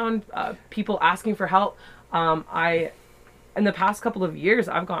stigma around people asking for help. In the past couple of years,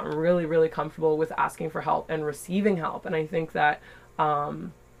 I've gotten really, really comfortable with asking for help and receiving help. And I think that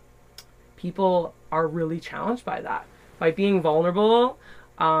people are really challenged by that, by being vulnerable,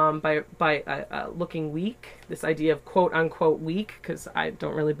 by looking weak, this idea of quote unquote weak, because I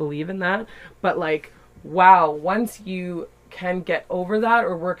don't really believe in that. But, like, wow, once you can get over that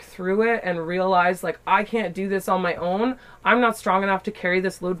or work through it and realize, like, I can't do this on my own. I'm not strong enough to carry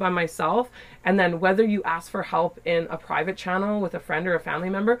this load by myself. And then whether you ask for help in a private channel with a friend or a family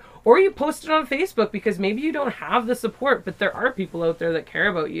member, or you post it on Facebook because maybe you don't have the support, but there are people out there that care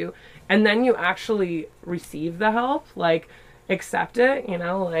about you. And then you actually receive the help, like, accept it, you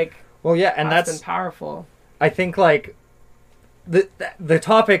know, like, well, yeah, and that's been powerful. I think, like, the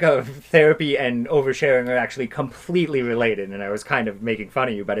topic of therapy and oversharing are actually completely related, and I was kind of making fun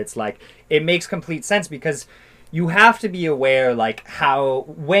of you, but it's like, it makes complete sense because you have to be aware, like, how,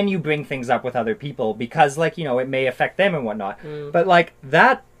 when you bring things up with other people, because, like, you know, it may affect them and whatnot, but, like,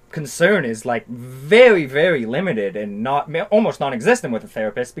 that concern is, like, very, very limited and almost non-existent with a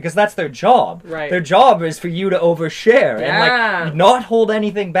therapist, because that's their job. Right. Their job is for you to overshare and, like, not hold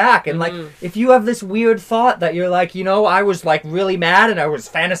anything back. And, like, if you have this weird thought that you're like, you know, I was, like, really mad and I was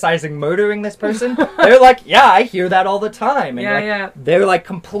fantasizing murdering this person, they're like, yeah, I hear that all the time. And, they're, like,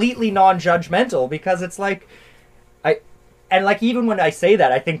 completely non-judgmental, because it's like, and, like, even when I say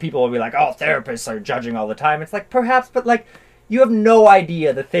that, I think people will be like, oh, therapists are judging all the time. It's like, perhaps, but, like, you have no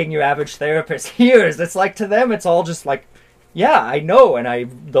idea the thing your average therapist hears. It's like, to them, it's all just like, yeah, I know.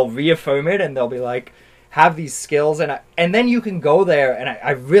 And they'll reaffirm it, and they'll be like, have these skills. And then you can go there, and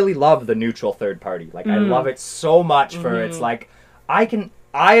I really love the neutral third party. Like, I love it so much for it's like, I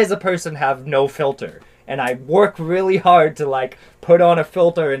as a person have no filter. And I work really hard to, like, put on a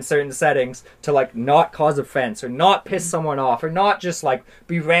filter in certain settings to, like, not cause offense or not piss someone off or not just, like,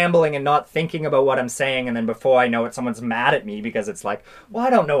 be rambling and not thinking about what I'm saying, and then before I know it, someone's mad at me because it's like, well, I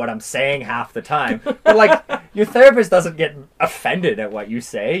don't know what I'm saying half the time. But, like, your therapist doesn't get offended at what you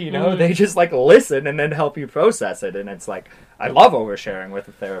say, you know? They just, like, listen and then help you process it. And it's like, I love oversharing with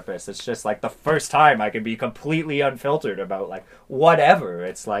a therapist. It's just, like, the first time I can be completely unfiltered about, like, whatever.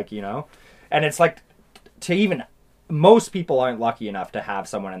 It's like, you know? And it's like, most people aren't lucky enough to have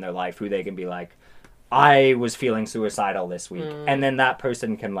someone in their life who they can be like, I was feeling suicidal this week. And then that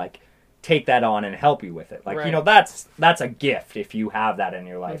person can, like, take that on and help you with it. Like, you know, that's a gift if you have that in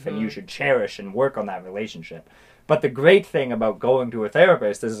your life, and you should cherish and work on that relationship. But the great thing about going to a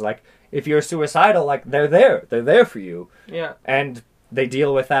therapist is, like, if you're suicidal, like, they're there for you. Yeah. And they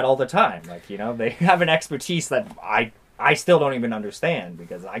deal with that all the time. Like, you know, they have an expertise that I still don't even understand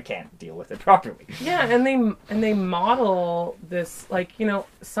because I can't deal with it properly. Yeah, and they model this, like, you know,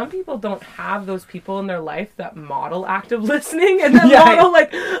 some people don't have those people in their life that model active listening and then model,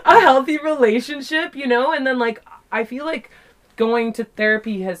 like, a healthy relationship, you know? And then, like, I feel like going to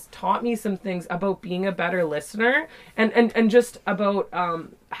therapy has taught me some things about being a better listener and just about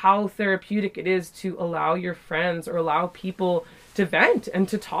how therapeutic it is to allow your friends or allow people to vent and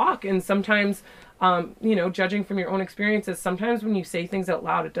to talk. And sometimes, you know, judging from your own experiences, sometimes when you say things out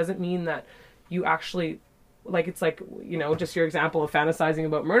loud, it doesn't mean that you actually, like, it's like, you know, just your example of fantasizing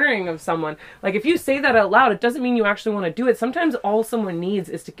about murdering of someone. Like, if you say that out loud, it doesn't mean you actually want to do it. Sometimes all someone needs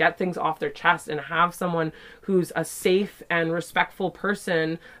is to get things off their chest and have someone who's a safe and respectful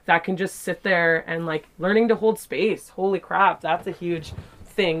person that can just sit there and, like, learning to hold space. Holy crap, that's a huge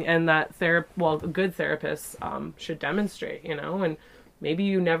thing. And that good therapists should demonstrate, you know, and maybe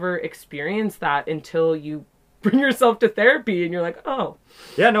you never experience that until you bring yourself to therapy and you're like, oh.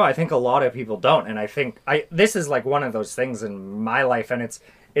 Yeah, no, I think a lot of people don't. And I think this is, like, one of those things in my life, and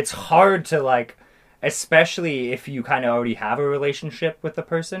it's hard to, like, especially if you kind of already have a relationship with the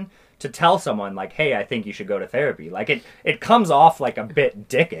person, to tell someone, like, hey, I think you should go to therapy. Like, it comes off, like, a bit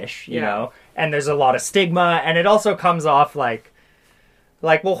dickish, you know? And there's a lot of stigma, and it also comes off like,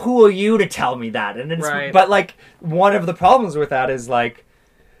 well, who are you to tell me that? And it's, but, like, one of the problems with that is, like,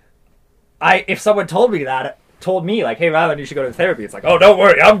 if someone told me, like, hey, Rylan, you should go to therapy, it's like, oh, don't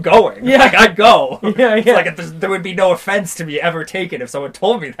worry, I'm going. Yeah. Like, I'd go. Yeah. It's like, there would be no offense to me ever taken if someone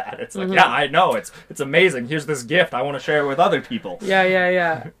told me that. It's like, yeah, I know, it's amazing. Here's this gift. I want to share it with other people.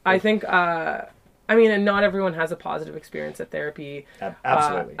 Yeah. I think, I mean, and not everyone has a positive experience at therapy.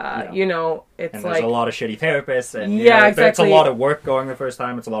 Absolutely. You know, it's and like... there's a lot of shitty therapists. And, exactly. It's a lot of work going the first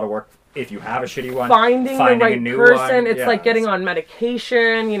time. It's a lot of work if you have a shitty one. Finding the right person. It's like getting on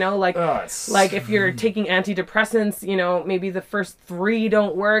medication, you know, like if you're taking antidepressants, you know, maybe the first 3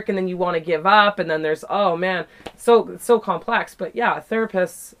 don't work and then you want to give up. And then there's, oh man, so complex. But yeah,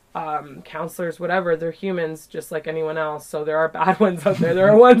 therapists... counselors, whatever, they're humans just like anyone else, so there are bad ones out there. There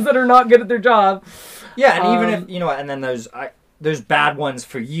are ones that are not good at their job. Yeah, and even if, you know, and then there's bad ones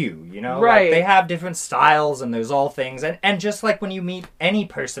for you, you know? Right. Like, they have different styles and there's all things, and just like when you meet any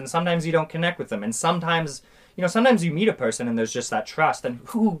person, sometimes you don't connect with them, and sometimes you know, sometimes you meet a person and there's just that trust, and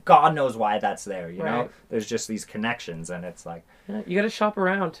who God knows why that's there, you know? Right. There's just these connections, and it's like... Yeah, you got to shop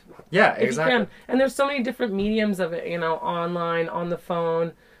around. Yeah, If exactly. you can. And there's so many different mediums of it, you know, online, on the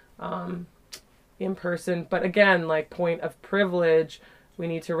phone, in person. But again, like, point of privilege, we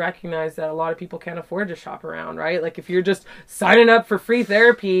need to recognize that a lot of people can't afford to shop around, right? Like, if you're just signing up for free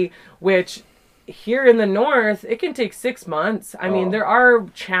therapy, which here in the north, it can take 6 months. I mean, there are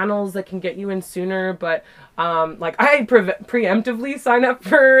channels that can get you in sooner, but like, I preemptively sign up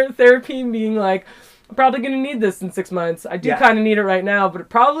for therapy, being like, I'm probably going to need this in 6 months. I do kind of need it right now, but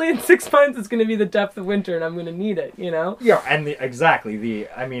probably in 6 months it's going to be the depth of winter and I'm going to need it, you know? Yeah, and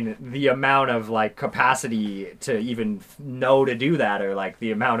the amount of, like, capacity to even know to do that, or, like,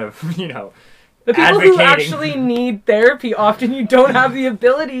 the amount of, you know, The people who actually need therapy, often you don't have the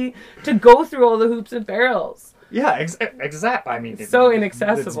ability to go through all the hoops and barrels. Yeah, exactly. I mean, so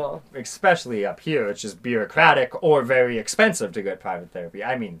inaccessible. Especially up here, it's just bureaucratic or very expensive to get private therapy.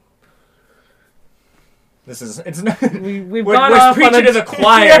 I mean, it's not. We're preaching to the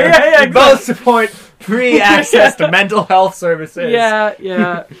choir. Yeah, we both support free access to mental health services.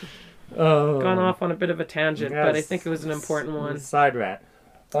 Yeah. Oh. Gone off on a bit of a tangent, but I think it was an important one. Side rant.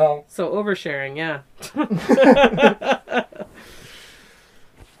 So oversharing, yeah.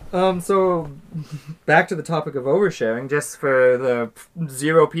 So back to the topic of oversharing, just for the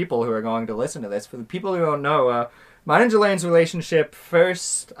 0 people who are going to listen to this. For the people who don't know, mine and Jelane's relationship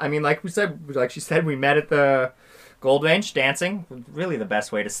first, I mean, like she said, we met at the Gold Range dancing. Really the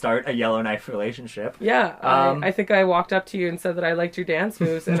best way to start a Yellowknife relationship. Yeah, I think I walked up to you and said that I liked your dance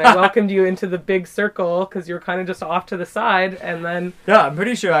moves, and I welcomed you into the big circle because you were kind of just off to the side, and then... Yeah, I'm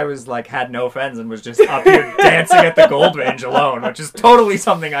pretty sure I was, like, had no friends and was just up here dancing at the Gold Range alone, which is totally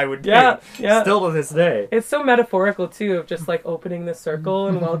something I would do. Yeah. Still to this day. It's so metaphorical, too, of just, like, opening the circle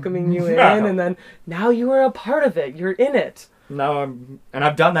and welcoming you in, and then now you are a part of it. You're in it. No,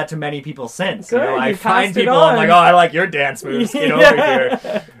 I've done that to many people since. Good, you know, I find people, on. I'm like, oh, I like your dance moves. Get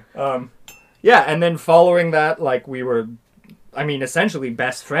over here. And then following that, like, we were, I mean, essentially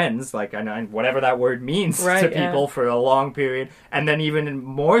best friends, like, and whatever that word means to people for a long period. And then even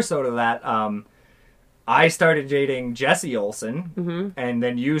more so to that, I started dating Jesse Olsen, and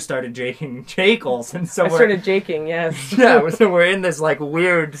then you started dating Jake Olsen. So I started jaking, yes. Yeah, so we're in this, like,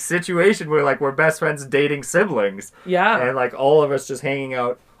 weird situation where, like, we're best friends dating siblings. Yeah. And, like, all of us just hanging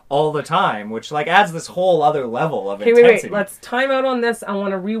out all the time, which, like, adds this whole other level of intensity. Wait. Let's time out on this. I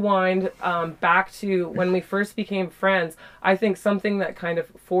want to rewind back to when we first became friends. I think something that kind of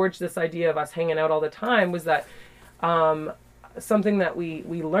forged this idea of us hanging out all the time was that... something that we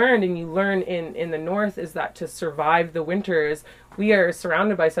learned, and you learn in the north, is that to survive the winters, we are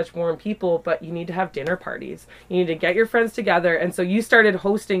surrounded by such warm people, but you need to have dinner parties. You need to get your friends together. And so you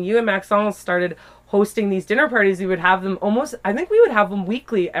and Maxence started hosting these dinner parties. We would have them I think we would have them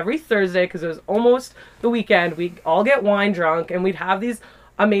weekly, every Thursday, because it was almost the weekend. We'd all get wine drunk, and we'd have these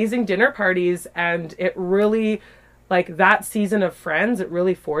amazing dinner parties, and it really... like, that season of Friends, it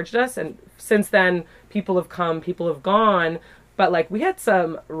really forged us. And since then, people have come, people have gone. But, like, we had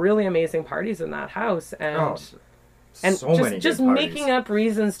some really amazing parties in that house. And just making up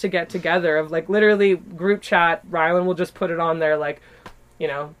reasons to get together, of, like, literally group chat. Rylan will just put it on there, like, you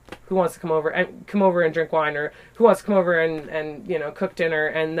know, who wants to come over and drink wine, or who wants to come over and you know, cook dinner.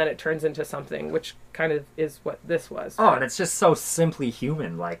 And then it turns into something, which kind of is what this was. Oh, and it's just so simply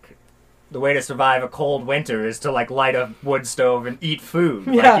human, like... The way to survive a cold winter is to, like, light a wood stove and eat food.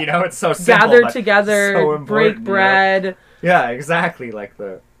 Yeah. Like, you know, it's so simple. Gather together, so break bread. You know? Yeah, exactly. Like,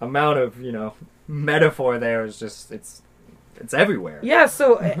 the amount of, you know, metaphor there is just, it's everywhere. Yeah,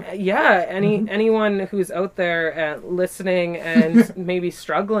 so, anyone who's out there listening and maybe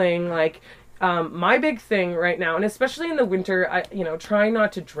struggling, like... my big thing right now, and especially in the winter, trying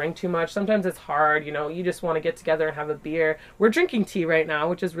not to drink too much. Sometimes it's hard, you know, you just want to get together and have a beer. We're drinking tea right now,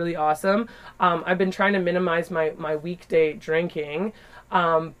 which is really awesome. I've been trying to minimize my weekday drinking,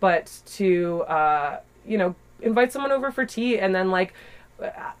 but to, invite someone over for tea, and then, like,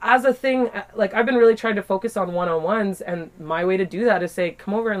 as a thing, like, I've been really trying to focus on one-on-ones, and my way to do that is say,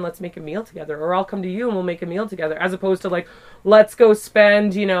 come over and let's make a meal together, or I'll come to you and we'll make a meal together, as opposed to, like, let's go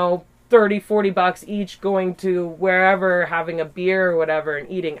spend, you know, $30-40 each going to wherever, having a beer or whatever, and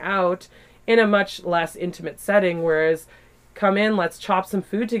eating out in a much less intimate setting. Whereas, come in, let's chop some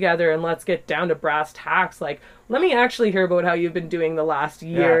food together and let's get down to brass tacks. Like, let me actually hear about how you've been doing the last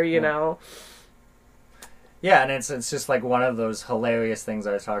year, you know? Yeah, and it's just like one of those hilarious things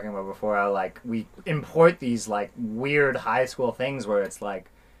I was talking about before. How, like, we import these, like, weird high school things where it's like,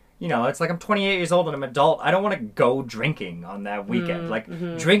 you know, it's like I'm 28 years old and I'm an adult. I don't want to go drinking on that weekend. Like,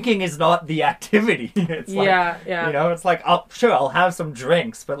 drinking is not the activity. It's like, yeah. you know, it's like, I'll have some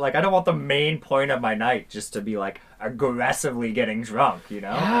drinks, but like, I don't want the main point of my night just to be like aggressively getting drunk, you know?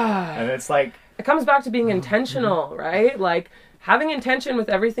 Yeah. And it's like, it comes back to being intentional, right? Like, having intention with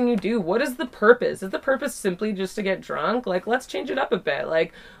everything you do. What is the purpose? Is the purpose simply just to get drunk? Like, let's change it up a bit.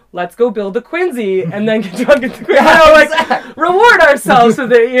 Like, let's go build a Quincy and then get drunk at the Quincy. Yeah, you know, like, exactly. reward ourselves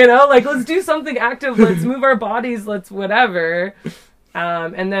with it, you know? Like, let's do something active. Let's move our bodies. Let's whatever.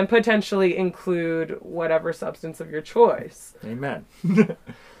 And then potentially include whatever substance of your choice. Amen.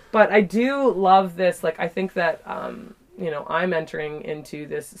 But I do love this. Like, I think that, you know, I'm entering into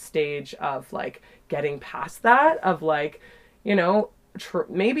this stage of, like, getting past that, of, like, you know,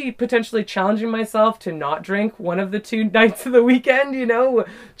 maybe potentially challenging myself to not drink one of the 2 nights of the weekend, you know,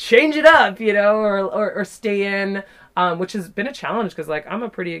 change it up, you know, or stay in, which has been a challenge because, like, I'm a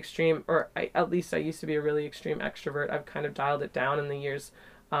pretty extreme, or at least I used to be a really extreme extrovert. I've kind of dialed it down in the years.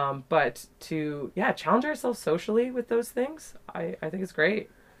 But to, challenge ourselves socially with those things, I think it's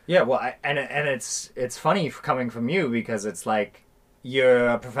great. Yeah, well, and it's funny coming from you because it's like, you're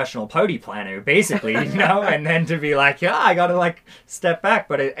a professional party planner, basically, you know, and then to be like, yeah, I gotta, like, step back.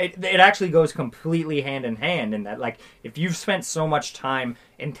 But it actually goes completely hand in hand in that, like, if you've spent so much time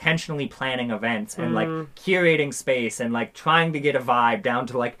intentionally planning events and, like, curating space and, like, trying to get a vibe down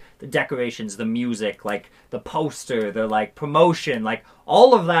to, like, the decorations, the music, like, the poster, the, like, promotion, like,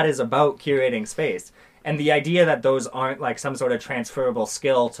 all of that is about curating space. And the idea that those aren't, like, some sort of transferable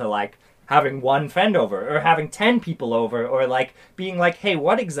skill to, like, having one friend over or having 10 people over or like being like, hey,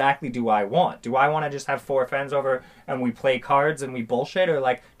 what exactly do I want? Do I want to just have 4 friends over and we play cards and we bullshit? Or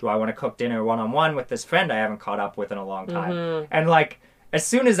like, do I want to cook dinner one-on-one with this friend I haven't caught up with in a long time? And like, as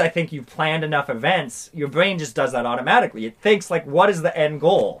soon as I think you've planned enough events, your brain just does that automatically. It thinks like, what is the end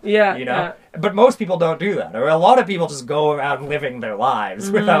goal? Yeah. You know? But most people don't do that. Or a lot of people just go around living their lives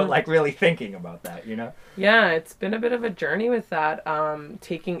without like really thinking about that, you know? Yeah, it's been a bit of a journey with that,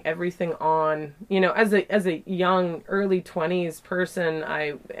 taking everything on, you know, as a young, early 20s person,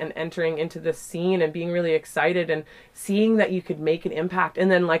 and entering into this scene and being really excited and seeing that you could make an impact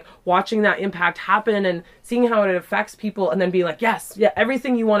and then like watching that impact happen and seeing how it affects people and then be like, yes, yeah,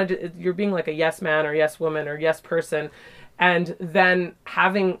 everything you wanted to, you're being like a yes man or yes woman or yes person. And then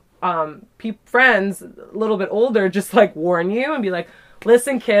having friends a little bit older just like warn you and be like,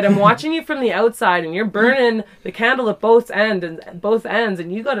 listen, kid, I'm watching you from the outside and you're burning the candle at both ends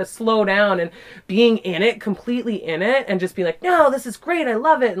and you got to slow down, and being in it, completely in it, and just be like, no, this is great. I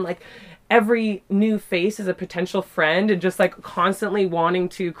love it. And like every new face is a potential friend, and just like constantly wanting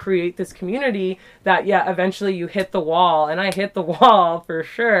to create this community that, eventually you hit the wall, and I hit the wall for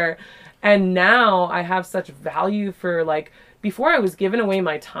sure. And now I have such value for, like, before I was giving away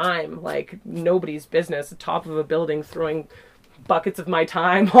my time like nobody's business, top of a building, throwing buckets of my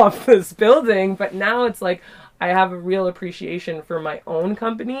time off this building. But now it's like I have a real appreciation for my own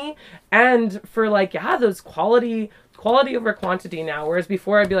company and for like, those quality over quantity now. Whereas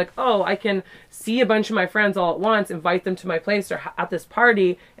before I'd be like, oh, I can see a bunch of my friends all at once, invite them to my place or at this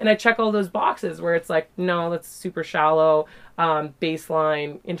party, and I check all those boxes, where it's like, no, that's super shallow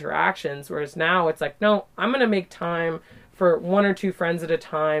baseline interactions. Whereas now it's like, no, I'm going to make time for 1 or 2 friends at a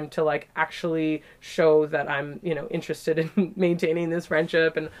time to like actually show that I'm, you know, interested in maintaining this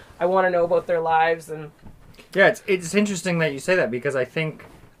friendship and I want to know about their lives. And yeah, it's interesting that you say that, because I think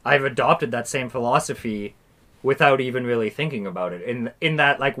I've adopted that same philosophy without even really thinking about it. In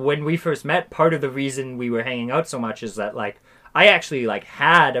that, like, when we first met, part of the reason we were hanging out so much is that, like, I actually, like,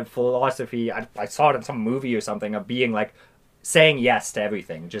 had a philosophy, I saw it in some movie or something, of being, like, saying yes to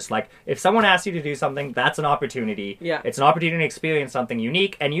everything. Just like, if someone asks you to do something, that's an opportunity. Yeah. It's an opportunity to experience something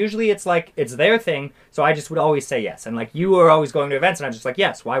unique, and usually it's like, it's their thing, so I just would always say yes. And like, you were always going to events, and I'm just like,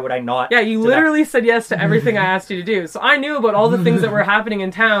 yes, why would I not? Yeah, you literally said yes to everything I asked you to do. So I knew about all the things that were happening in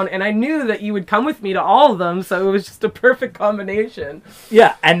town, and I knew that you would come with me to all of them, so it was just a perfect combination.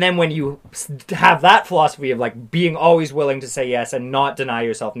 Yeah, and then when you have that philosophy of like being always willing to say yes and not deny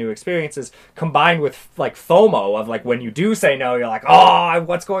yourself new experiences, combined with like FOMO of like, when you do say no, you're like, oh,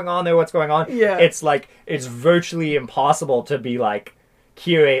 what's going on there? What's going on? Yeah. It's like, it's virtually impossible to be like,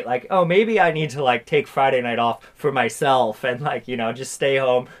 curate, like, oh, maybe I need to like take Friday night off for myself and like, you know, just stay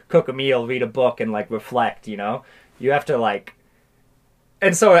home, cook a meal, read a book, and like reflect, you know? You have to like,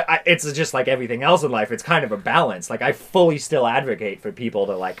 and so it's just like everything else in life, it's kind of a balance. Like, I fully still advocate for people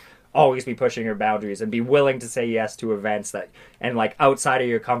to like always be pushing your boundaries and be willing to say yes to events that, and like outside of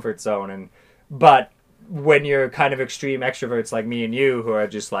your comfort zone. And but when you're kind of extreme extroverts like me and you, who are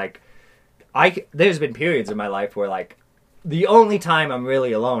just like, there's been periods in my life where like the only time I'm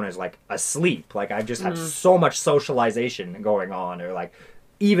really alone is like asleep. Like I've just had so much socialization going on, or like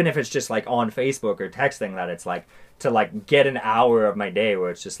even if it's just like on Facebook or texting, that it's like to like get an hour of my day where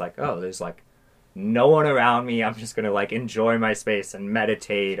it's just like, oh, there's like no one around me. I'm just gonna like enjoy my space and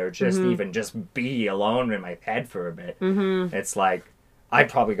meditate, or just even just be alone in my head for a bit. It's like I've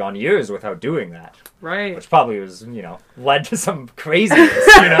probably gone years without doing that, Right. which probably was, led to some craziness.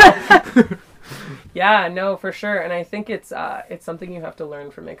 Yeah, no, for sure. And I think it's something you have to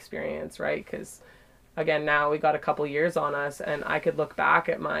learn from experience, right? Because, again, now we got a couple years on us, and I could look back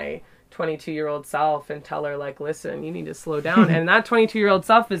at my 22-year-old self and tell her, like, listen, you need to slow down. And that 22-year-old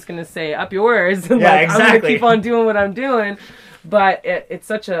self is going to say, up yours. And, Yeah, like, exactly. I'm going to keep on doing what I'm doing. But it's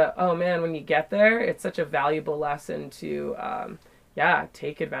such a, oh, man, when you get there, it's such a valuable lesson to,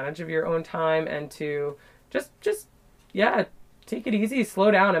 take advantage of your own time and to just take it easy,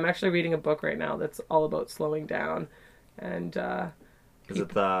 slow down. I'm actually reading a book right now that's all about slowing down. And Is it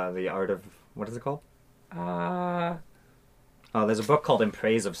the art of, what is it called? uh Oh, there's a book called In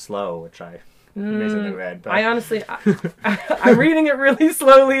Praise of Slow, which I recently read. But I honestly I'm reading it really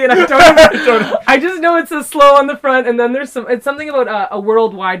slowly, and I just know it says slow on the front, and then there's it's something about a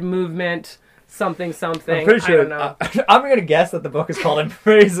worldwide movement, something. I'm pretty sure. I don't know. I'm gonna guess that the book is called In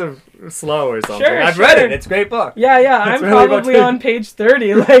Praise of Slow or something. Sure, I've read sure. it. It's a great book. Yeah, I'm really probably about on page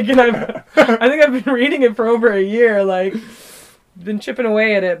 30, like, and I think I've been reading it for over a year, like, been chipping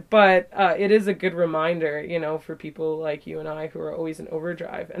away at it, but it is a good reminder, for people like you and I who are always in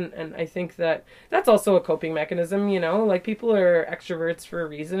overdrive, and I think that that's also a coping mechanism, like, people are extroverts for a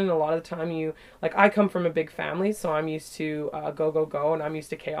reason, and a lot of the time I come from a big family, so I'm used to go, and I'm used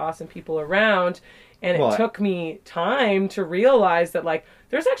to chaos and people around, and it took me time to realize that, like,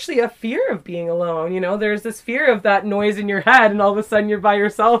 there's actually a fear of being alone, there's this fear of that noise in your head, and all of a sudden you're by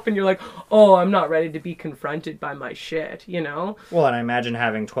yourself, and you're like, oh, I'm not ready to be confronted by my shit, Well, and I imagine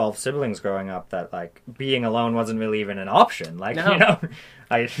having 12 siblings growing up that, like, being alone wasn't really even an option. Like, No.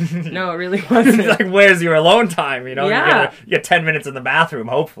 No, it really It's wasn't. like, where's your alone time, Yeah. You get 10 minutes in the bathroom,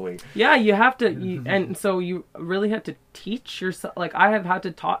 hopefully. Yeah, you have to, and so you really have to teach yourself, like, I have had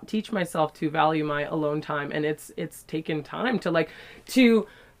to teach myself to value my alone time, and it's taken time to, like, to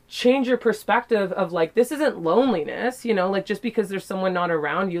change your perspective of, like, this isn't loneliness, like, just because there's someone not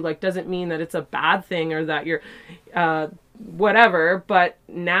around you, like, doesn't mean that it's a bad thing or that you're, whatever, but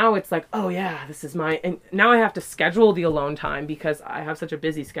now it's like, oh yeah, this is and now I have to schedule the alone time because I have such a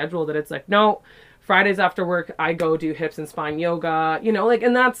busy schedule that it's like, no, Fridays after work, I go do hips and spine yoga, like,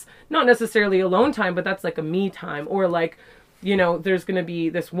 and that's not necessarily alone time, but that's like a me time, or like, there's going to be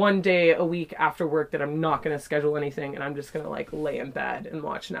this one day a week after work that I'm not going to schedule anything, and I'm just going to, like, lay in bed and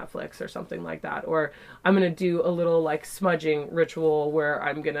watch Netflix or something like that, or I'm going to do a little, like, smudging ritual where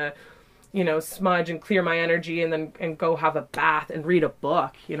I'm going to, smudge and clear my energy and go have a bath and read a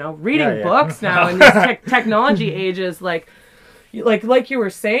book, reading books now in these technology ages, like you were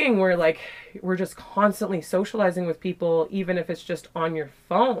saying, we're just constantly socializing with people, even if it's just on your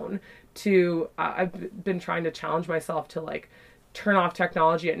phone. I've been trying to challenge myself to, like, turn off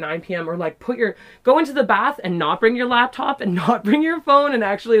technology at 9 p.m. or, like, go into the bath and not bring your laptop and not bring your phone, and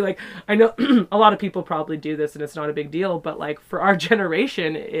actually, like, I know a lot of people probably do this and it's not a big deal, but, like, for our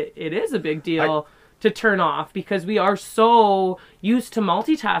generation, it is a big deal to turn off, because we are so used to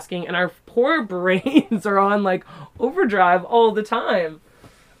multitasking and our poor brains are on, like, overdrive all the time.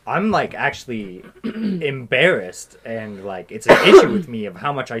 I'm, like, actually embarrassed, and, like, it's an issue with me of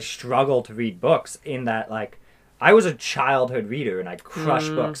how much I struggle to read books, in that, like, I was a childhood reader and I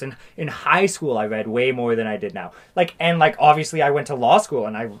crushed books, and in high school I read way more than I did now. Like, and, like, obviously I went to law school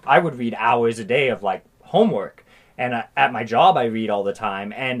and I would read hours a day of, like, homework, and at my job I read all the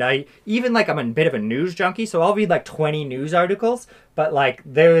time, and I'm a bit of a news junkie, so I'll read, like, 20 news articles, but, like,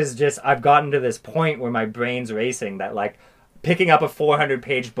 I've gotten to this point where my brain's racing that, like, picking up a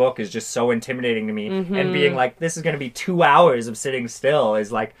 400-page book is just so intimidating to me, and being like, this is going to be 2 hours of sitting still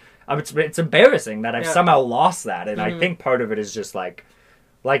is, like, it's embarrassing that I've somehow lost that, and I think part of it is just, like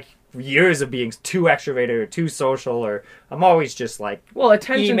years of being too extroverted or too social, or I'm always just, like,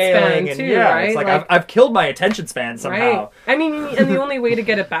 attention span and, too, right? It's like I've killed my attention span somehow. Right. I mean, and the only way to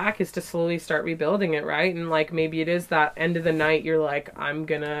get it back is to slowly start rebuilding it, right? And, like, maybe it is that end of the night you're like, and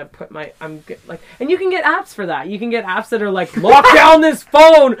you can get apps for that. You can get apps that are like, lock down this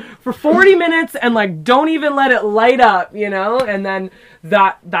phone for 40 minutes and, like, don't even let it light up, and then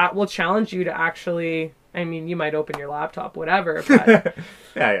that will challenge you to actually, I mean, you might open your laptop, whatever, but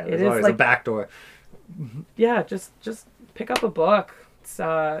there's always, like, a backdoor. Yeah, just pick up a book. It's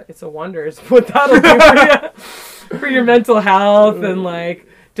a wonders what that'll do for you, for your mental health, and, like,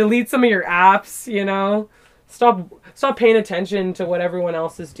 delete some of your apps, stop paying attention to what everyone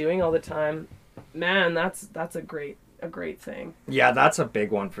else is doing all the time. Man, that's a great thing. Yeah, that's a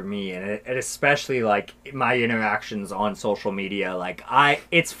big one for me, and it especially like my interactions on social media. Like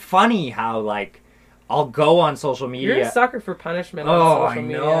it's funny how like I'll go on social media. You're a sucker for punishment on social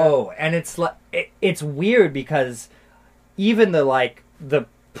media. Oh, I know, and it's like it's weird because even the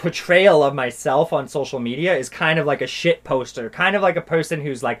portrayal of myself on social media is kind of like a shit poster, kind of like a person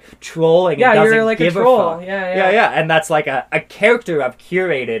who's like trolling and doesn't you're like give a troll. a fuck. Yeah, and that's like a character I've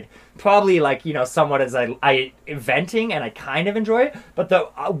curated, probably like, you know, somewhat as I inventing, and I kind of enjoy it, but the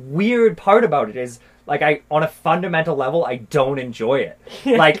weird part about it is like on a fundamental level, I don't enjoy it.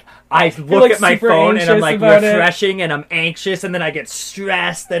 Like I look like at my phone and I'm like refreshing it. And I'm anxious and then I get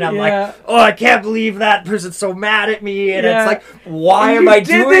stressed and I'm like, oh, I can't believe that person's so mad at me, and it's like, why am I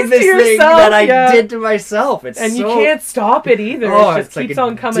doing this thing that I did to myself? And you can't stop it either. It just keeps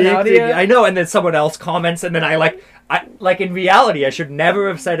on coming out of you. I know, and then someone else comments and then I like in reality I should never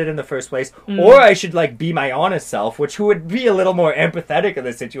have said it in the first place, or I should like be my honest self, which would be a little more empathetic in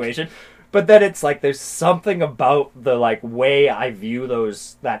this situation. But then it's like there's something about the like way I view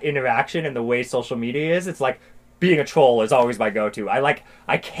that interaction and the way social media is. It's like being a troll is always my go-to. I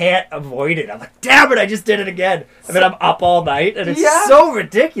can't avoid it. I'm like, damn it, I just did it again. And then I'm up all night and it's so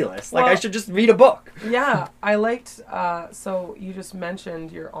ridiculous. Like I should just read a book. Yeah, I liked so you just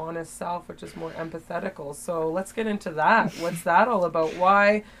mentioned your honest self, which is more empathetical. So let's get into that. What's that all about?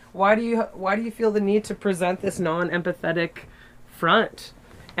 Why do you feel the need to present this non-empathetic front?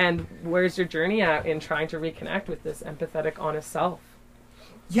 And where's your journey at in trying to reconnect with this empathetic, honest self?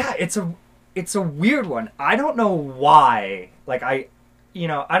 Yeah, it's a weird one. I don't know why. Like I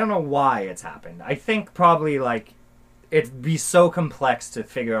don't know why it's happened. I think probably like it'd be so complex to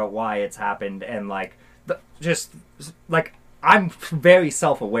figure out why it's happened, and like just like I'm very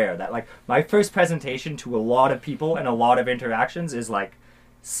self-aware that like my first presentation to a lot of people and a lot of interactions is like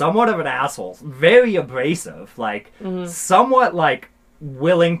somewhat of an asshole, very abrasive, like somewhat like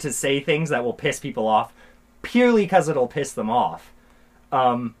willing to say things that will piss people off purely because it'll piss them off.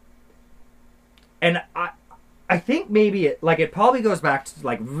 And I think maybe it probably goes back to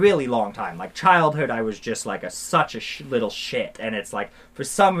like really long time. Like childhood, I was just like such a little shit, and it's like for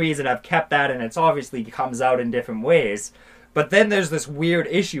some reason I've kept that, and it's obviously comes out in different ways. But then there's this weird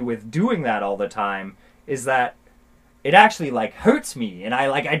issue with doing that all the time, is that it actually like hurts me, and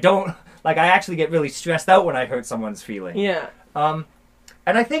I don't like, I actually get really stressed out when I hurt someone's feeling. Yeah.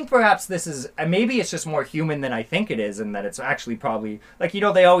 And I think perhaps this is, maybe it's just more human than I think it is, and that it's actually probably, like, you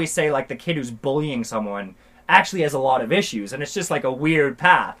know, they always say, like, the kid who's bullying someone actually has a lot of issues, and it's just, like, a weird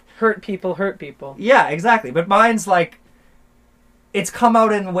path. Hurt people. Yeah, exactly. But mine's, like, it's come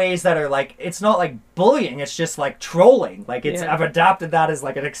out in ways that are, like, it's not, like, bullying, it's just, like, trolling. Like, I've adopted that as,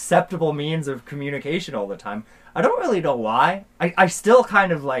 like, an acceptable means of communication all the time. I don't really know why. I still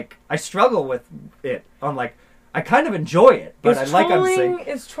kind of, like, I struggle with it on, like, I kind of enjoy it, but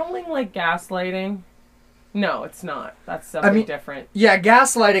is trolling like gaslighting? No, it's not. That's something different. Yeah,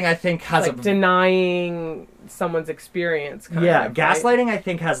 gaslighting I think has like denying someone's experience. Gaslighting I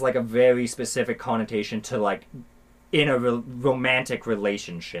think has like a very specific connotation to like in a romantic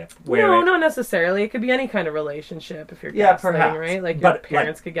relationship. No, not necessarily. It could be any kind of relationship if you're gaslighting, perhaps. Right? Like your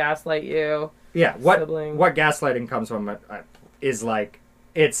parents could gaslight you. Yeah, what gaslighting comes from is like,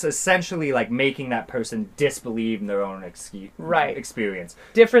 it's essentially like making that person disbelieve in their own experience.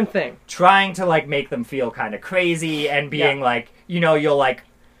 Different thing. Trying to like make them feel kind of crazy and being like, you know, you'll like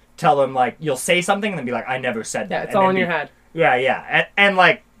tell them like, you'll say something and then be like, I never said that. Yeah, it's all in your head. Yeah. And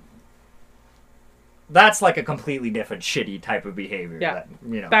like, that's like a completely different shitty type of behavior. Yeah. That,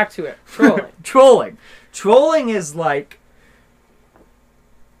 you know. Back to it. Trolling. Trolling is like,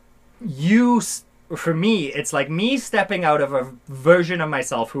 for me, it's like me stepping out of a version of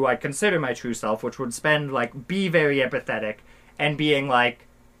myself who I consider my true self, which would be very empathetic and being like,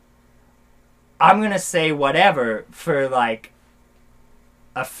 I'm gonna say whatever for like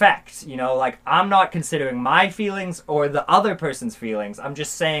effect, you know, like I'm not considering my feelings or the other person's feelings. I'm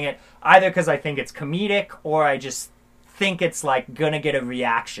just saying it either because I think it's comedic or I just think it's like gonna get a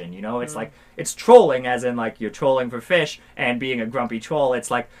reaction, you know. It's like, it's trolling as in like you're trolling for fish and being a grumpy troll. It's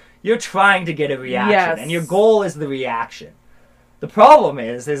like you're trying to get a reaction, and your goal is the reaction. The problem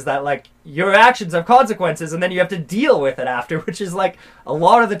is that, like, your actions have consequences, and then you have to deal with it after, which is, like, a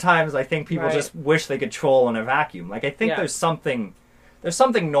lot of the times I think people just wish they could troll in a vacuum. Like, I think there's something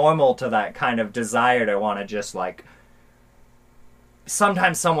normal to that kind of desire to want to just, like,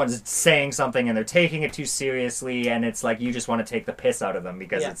 sometimes someone's saying something and they're taking it too seriously, and it's like you just want to take the piss out of them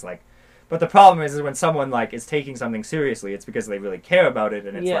because it's like... But the problem is when someone like is taking something seriously, it's because they really care about it,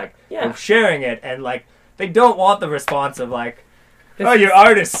 and it's like they're sharing it, and like They don't want the response of like, This "Oh, is- your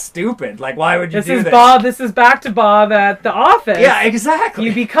art is stupid. Like, why would you This do is this?" Bob. This is back to Bob at the office. Yeah, exactly.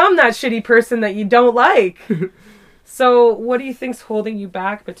 You become that shitty person that you don't like. So, what do you think's holding you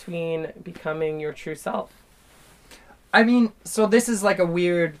back between becoming your true self? I mean, so this is like a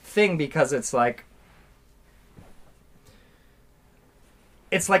weird thing because it's like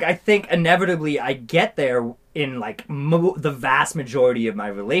I think inevitably I get there in like the vast majority of my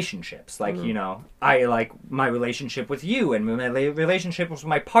relationships. Like, you know, I like my relationship with you and my relationship with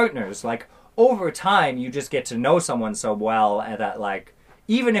my partners. Like, over time, you just get to know someone so well and that like,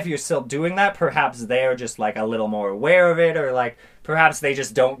 even if you're still doing that, perhaps they're just like a little more aware of it, or like perhaps they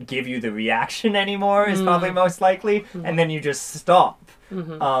just don't give you the reaction anymore is probably most likely, and then you just stop.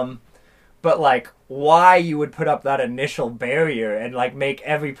 But like, why you would put up that initial barrier and like make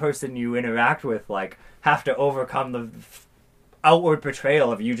every person you interact with like have to overcome the outward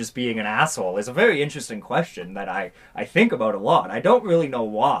portrayal of you just being an asshole is a very interesting question that I think about a lot. I don't really know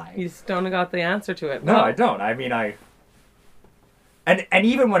why. You just don't got the answer to it. No, Well, I don't. I mean, And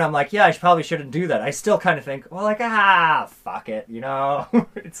even when I'm like, yeah, probably shouldn't do that, I still kind of think, well, like, fuck it, you know?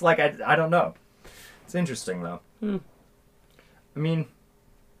 It's like, I don't know. It's interesting, though. I mean,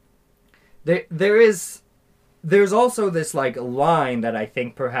 there's also this, like, line that I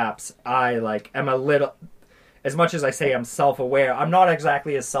think perhaps I, like, am a little, as much as I say I'm self-aware, I'm not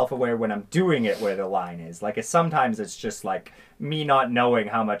exactly as self-aware when I'm doing it where the line is. Like, sometimes it's just, like, me not knowing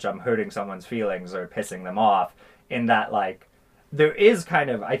how much I'm hurting someone's feelings or pissing them off, in that, like, there is kind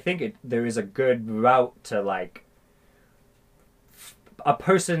of, I think there is a good route to like a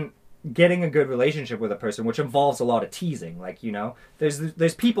person getting a good relationship with a person, which involves a lot of teasing. Like, you know,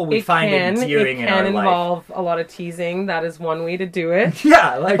 there's people we find endearing in our life. It can involve a lot of teasing. That is one way to do it.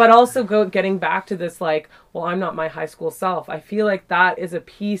 Yeah, like, but also getting back to this, like, well, I'm not my high school self. I feel like that is a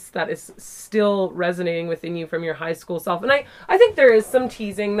piece that is still resonating within you from your high school self. And I think there is some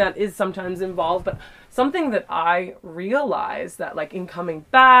teasing that is sometimes involved, but something that I realized that, like, in coming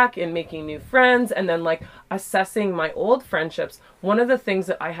back and making new friends and then, like, assessing my old friendships, one of the things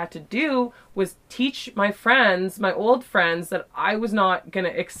that I had to do was teach my friends, my old friends, that I was not going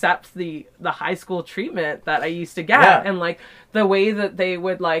to accept the high school treatment that I used to get. Yeah. And, like, the way that they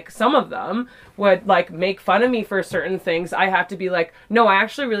would, like, some of them would, like, make fun of me for certain things, I have to be like, no, I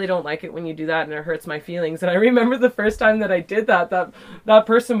actually really don't like it when you do that and it hurts my feelings. And I remember the first time that I did that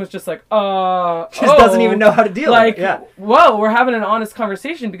person was just like, doesn't even know how to deal with it. Yeah. Whoa, we're having an honest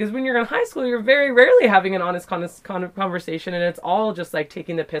conversation, because when you're in high school, you're very rarely having an honest conversation, and it's all just like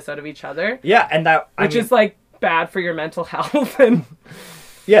taking the piss out of each other. Yeah, and which is like bad for your mental health. And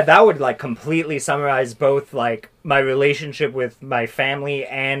yeah, that would like completely summarize both like my relationship with my family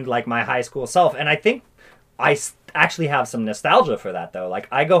and like my high school self. And I think I actually have some nostalgia for that, though. Like,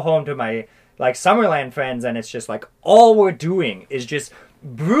 I go home to my like Summerland friends, and it's just like all we're doing is just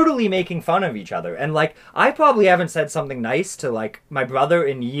brutally making fun of each other. And like, I probably haven't said something nice to like my brother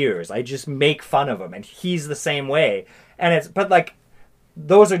in years. I just make fun of him, and he's the same way. And but like,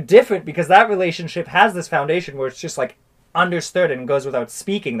 those are different because that relationship has this foundation where it's just like understood and goes without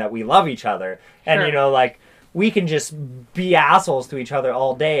speaking that we love each other. And Sure. you know, like, we can just be assholes to each other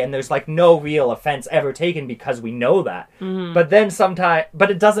all day, and there's like no real offense ever taken because we know that. But then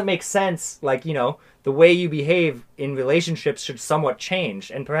but it doesn't make sense. Like, you know, the way you behave in relationships should somewhat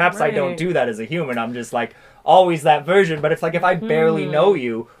change. And perhaps I don't Right. do that as a human. I'm just like always that version. But it's like, if I barely know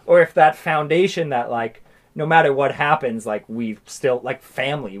you, or if that foundation that like, no matter what happens, like, we still, like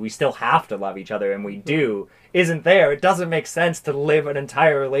family, we still have to love each other, and we do, isn't there, it doesn't make sense to live an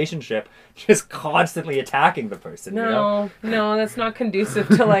entire relationship just constantly attacking the person, you know? No, that's not conducive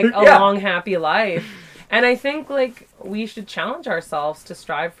to like a Yeah. long, happy life. And I think like we should challenge ourselves to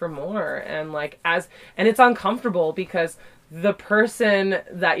strive for more, and like and it's uncomfortable because the person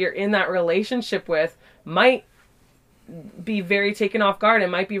that you're in that relationship with might be very taken off guard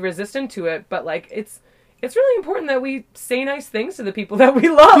and might be resistant to it, but like it's really important that we say nice things to the people that we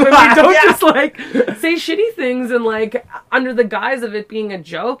love, and we don't Yeah. just like say shitty things and like under the guise of it being a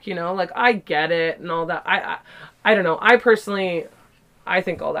joke, you know? Like, I get it and all that. I don't know. I personally, I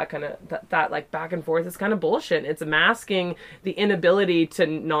think all that kind of that like back and forth is kind of bullshit. It's masking the inability to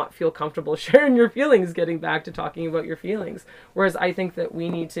not feel comfortable sharing your feelings, getting back to talking about your feelings. Whereas I think that we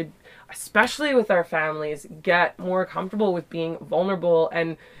need to, especially with our families, get more comfortable with being vulnerable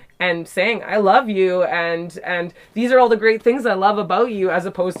and saying, I love you, and these are all the great things I love about you, as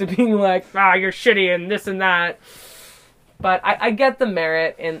opposed to being like, you're shitty and this and that. But I get the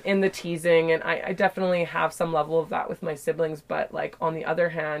merit in the teasing, and I definitely have some level of that with my siblings. But like, on the other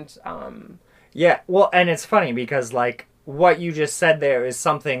hand, Yeah, well, and it's funny because like what you just said there is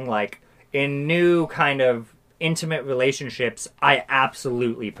something like in new kind of intimate relationships, I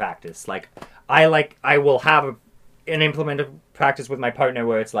absolutely practice. Like, I will have an implemented practice with my partner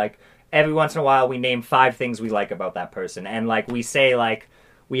where it's like, every once in a while we name 5 things we like about that person. And, like, we say, like,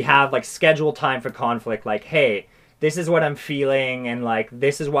 we have, like, scheduled time for conflict. Like, hey, this is what I'm feeling, and, like,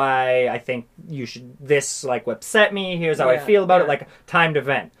 this is why I think you should, this, like, what upset me, here's how I feel about it, like, timed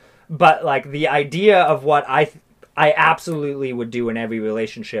event. But, like, the idea of what I absolutely would do in every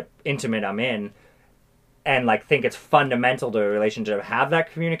relationship, intimate I'm in, and, like, think it's fundamental to a relationship to have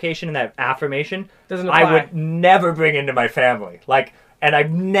that communication and that affirmation, doesn't apply. I would never bring into my family. Like, and I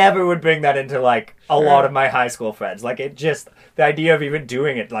never would bring that into, like, a lot of my high school friends. Like, it just, the idea of even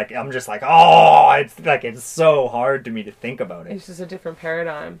doing it, like, I'm just like, oh, it's, like, it's so hard to me to think about it. It's just a different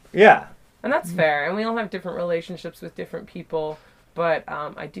paradigm. Yeah. And that's fair. And we all have different relationships with different people. But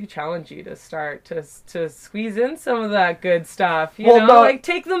I do challenge you to start to squeeze in some of that good stuff, you know? Like,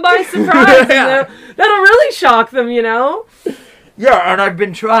 take them by surprise. Yeah. That'll really shock them, you know? Yeah, and I've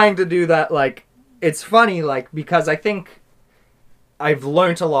been trying to do that, like, it's funny, like, because I think I've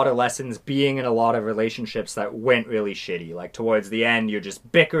learned a lot of lessons being in a lot of relationships that went really shitty. Like, towards the end, you're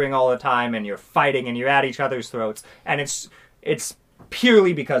just bickering all the time, and you're fighting, and you're at each other's throats, and it's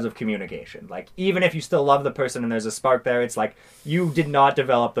purely because of communication. Like, even if you still love the person and there's a spark there, it's like, you did not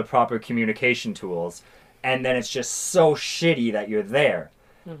develop the proper communication tools, and then it's just so shitty that you're there.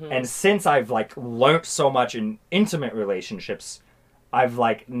 Mm-hmm. And since I've, like, learnt so much in intimate relationships, I've,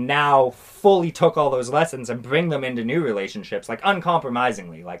 like, now fully took all those lessons and bring them into new relationships, like,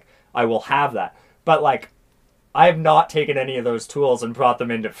 uncompromisingly. Like, I will have that. But, like, I have not taken any of those tools and brought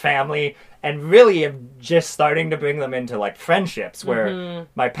them into family, and really am just starting to bring them into, like, friendships, where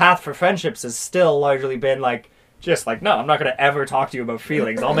my path for friendships has still largely been, like, just like, no, I'm not going to ever talk to you about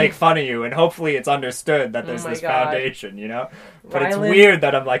feelings. I'll make fun of you, and hopefully it's understood that there's this foundation, you know? But it's weird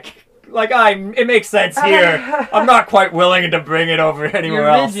that I'm like, it makes sense here. I'm not quite willing to bring it over anywhere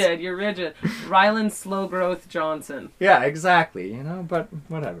else. You're rigid. Ryland Slow Growth Johnson. Yeah, exactly, you know, but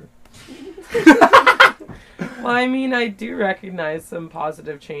whatever. Well, I mean, I do recognize some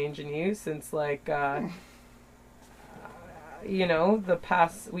positive change in you since, like, you know, the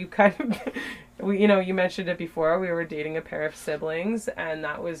past, we've kind of, you know, you mentioned it before, we were dating a pair of siblings, and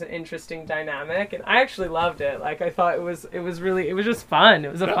that was an interesting dynamic, and I actually loved it. Like, I thought it was just fun.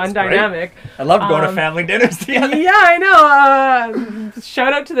 It was a fun dynamic. I love going to family dinners together. Yeah, I know.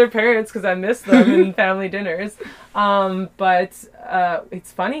 Shout out to their parents, because I miss them in family dinners. But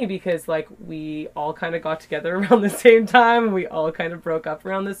it's funny because, like, we all kind of got together around the same time, and we all kind of broke up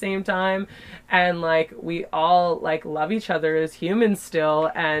around the same time, and, like, we all, like, love each other as humans still,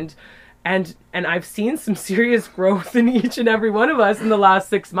 and I've seen some serious growth in each and every one of us in the last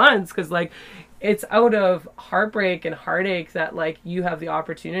 6 months, because, like, it's out of heartbreak and heartache that, like, you have the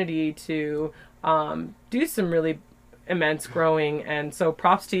opportunity to do some really immense growing, and so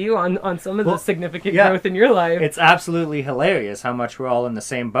props to you on some of the significant growth in your life. It's absolutely hilarious how much we're all in the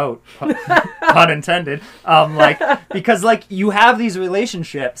same boat, pun intended. Like, because, like, you have these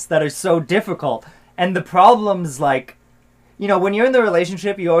relationships that are so difficult, and the problems, like, you know, when you're in the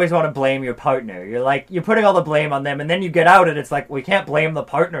relationship, you always want to blame your partner. You're like, you're putting all the blame on them, and then you get out and it's like, we can't blame the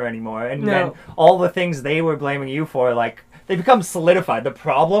partner anymore. And then all the things they were blaming you for, like, they become solidified. The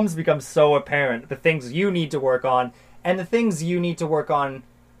problems become so apparent. The things you need to work on, and the things you need to work on,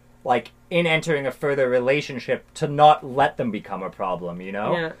 like, in entering a further relationship to not let them become a problem, you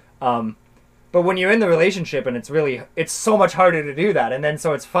know? Yeah. But when you're in the relationship, and it's so much harder to do that. And then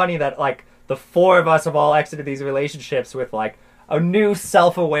so it's funny that, like, the 4 of us have all exited these relationships with, like, a new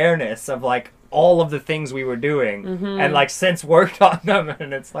self-awareness of, like, all of the things we were doing, and, like, since worked on them,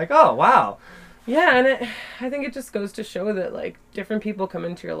 and it's like, oh, wow. Yeah, and I think it just goes to show that, like, different people come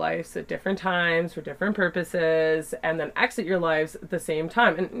into your lives at different times for different purposes, and then exit your lives at the same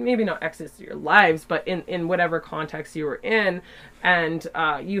time. And maybe not exit your lives, but in whatever context you were in, and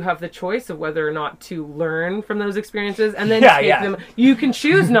you have the choice of whether or not to learn from those experiences, and then take them. You can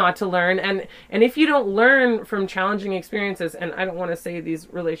choose not to learn, and if you don't learn from challenging experiences, and I don't want to say these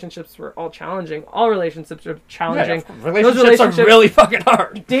relationships were all challenging. All relationships are challenging. Yeah, relationships are really fucking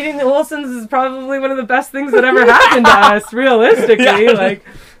hard. Dating the Wilsons is probably one of the best things that ever happened to us, realistically. Like,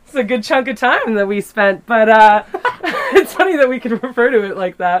 it's a good chunk of time that we spent, but it's funny that we can refer to it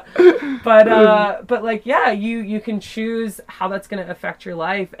like that. But like, yeah, you can choose how that's going to affect your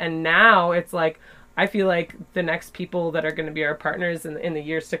life, and now it's like, I feel like the next people that are going to be our partners in the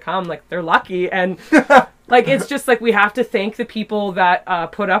years to come, like, they're lucky, and like, it's just like, we have to thank the people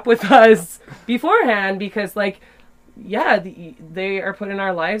that put up with us beforehand, because, like, they are put in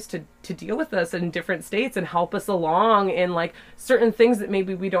our lives to deal with us in different states and help us along in like certain things that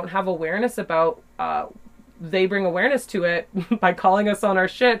maybe we don't have awareness about. They bring awareness to it by calling us on our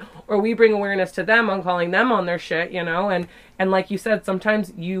shit, or we bring awareness to them on calling them on their shit, you know? And like you said,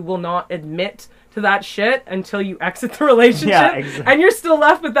 sometimes you will not admit to that shit until you exit the relationship. Yeah, exactly. And you're still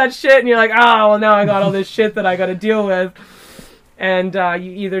left with that shit, and you're like, oh, well, now I got all this shit that I got to deal with. And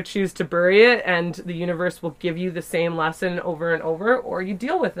you either choose to bury it, and the universe will give you the same lesson over and over, or you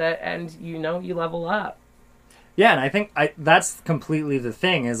deal with it, and, you know, you level up. Yeah, and I think that's completely the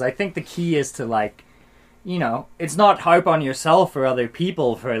thing, is I think the key is to, like, you know, it's not harp on yourself or other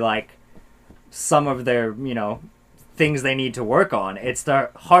people for, like, some of their, you know, things they need to work on. It's to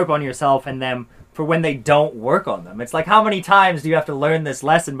harp on yourself and them for when they don't work on them. It's like, how many times do you have to learn this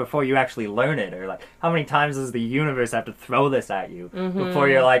lesson before you actually learn it? Or, like, how many times does the universe have to throw this at you before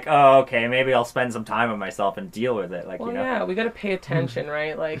you're like, oh, okay, maybe I'll spend some time with myself and deal with it? Like, well, you know? yeah, we got to pay attention,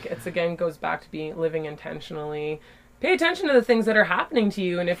 right? Like, it's, again, goes back to living intentionally. Pay attention to the things that are happening to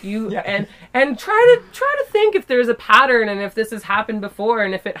you, and if you and try to think if there's a pattern, and if this has happened before,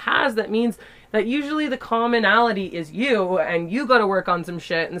 and if it has, that means that usually the commonality is you, and you got to work on some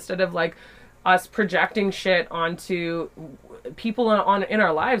shit instead of like us projecting shit onto people in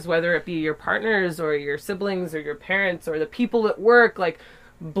our lives, whether it be your partners or your siblings or your parents or the people at work, like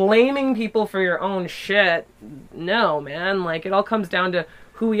blaming people for your own shit. No, man, like it all comes down to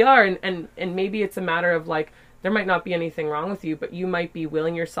who we are, and maybe it's a matter of like, there might not be anything wrong with you, but you might be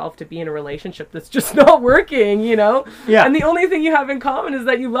willing yourself to be in a relationship that's just not working, you know? Yeah. And the only thing you have in common is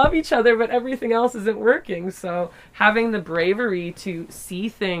that you love each other, but everything else isn't working. So having the bravery to see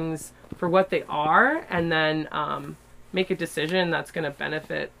things for what they are, and then make a decision that's going to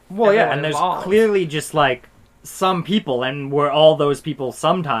benefit and there's involved. clearly just, like, some people, and we're all those people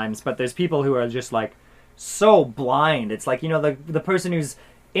sometimes, but there's people who are just, like, so blind. It's like, you know, the person who's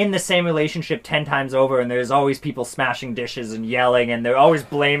in the same relationship 10 times over, and there's always people smashing dishes and yelling, and they're always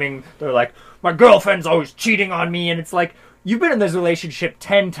blaming, they're like, my girlfriend's always cheating on me, and it's like, you've been in this relationship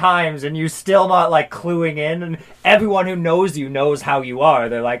 10 times, and you're still not, like, cluing in, and everyone who knows you knows how you are.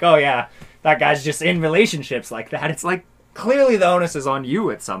 They're like, oh yeah, that guy's just in relationships like that. It's like, clearly the onus is on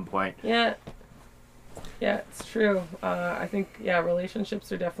you at some point. Yeah, it's true. I think,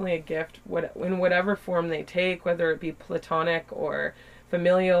 relationships are definitely a gift, in whatever form they take, whether it be platonic or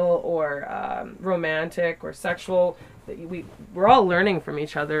familial or romantic or sexual. We're all learning from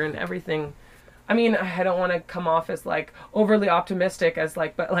each other and everything. I mean, I don't want to come off as like overly optimistic, as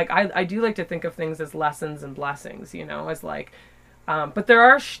like, but like I do like to think of things as lessons and blessings, you know, as like, but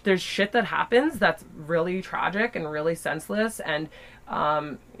there's shit that happens that's really tragic and really senseless, and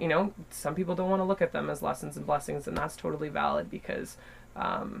you know, some people don't want to look at them as lessons and blessings, and that's totally valid, because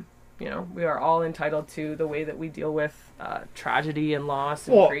you know, we are all entitled to the way that we deal with tragedy and loss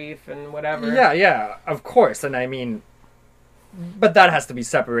and grief and whatever. Yeah, of course. And I mean, but that has to be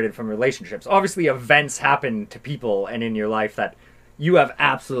separated from relationships. Obviously, events happen to people and in your life that you have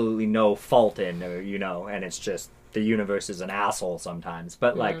absolutely no fault in, or, you know, and it's just the universe is an asshole sometimes.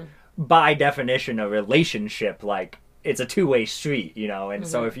 But, like, by definition, a relationship, like, it's a two-way street, you know? And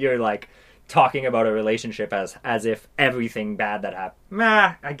so if you're, like, talking about a relationship as if everything bad that happened,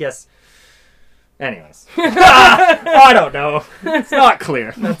 I guess. Anyways, I don't know. It's not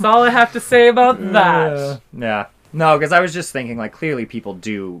clear. That's all I have to say about that. Yeah, no, because I was just thinking, like, clearly people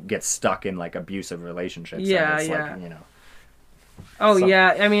do get stuck in, like, abusive relationships. Yeah, and it's yeah. Like, you know. Oh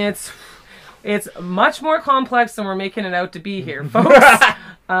yeah, I mean it's much more complex than we're making it out to be here, folks.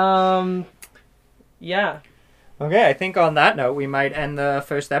 Yeah. Okay, I think on that note, we might end the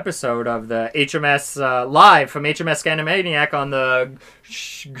first episode of the HMS live from HMS Scandamaniac on the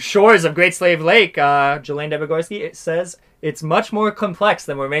shores of Great Slave Lake. Jelaine Debogorski says it's much more complex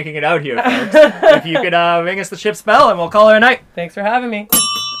than we're making it out here, folks. If you could ring us the ship's bell, and we'll call her a night. Thanks for having me.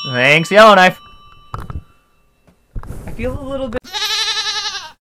 Thanks, Yellowknife. I feel a little bit...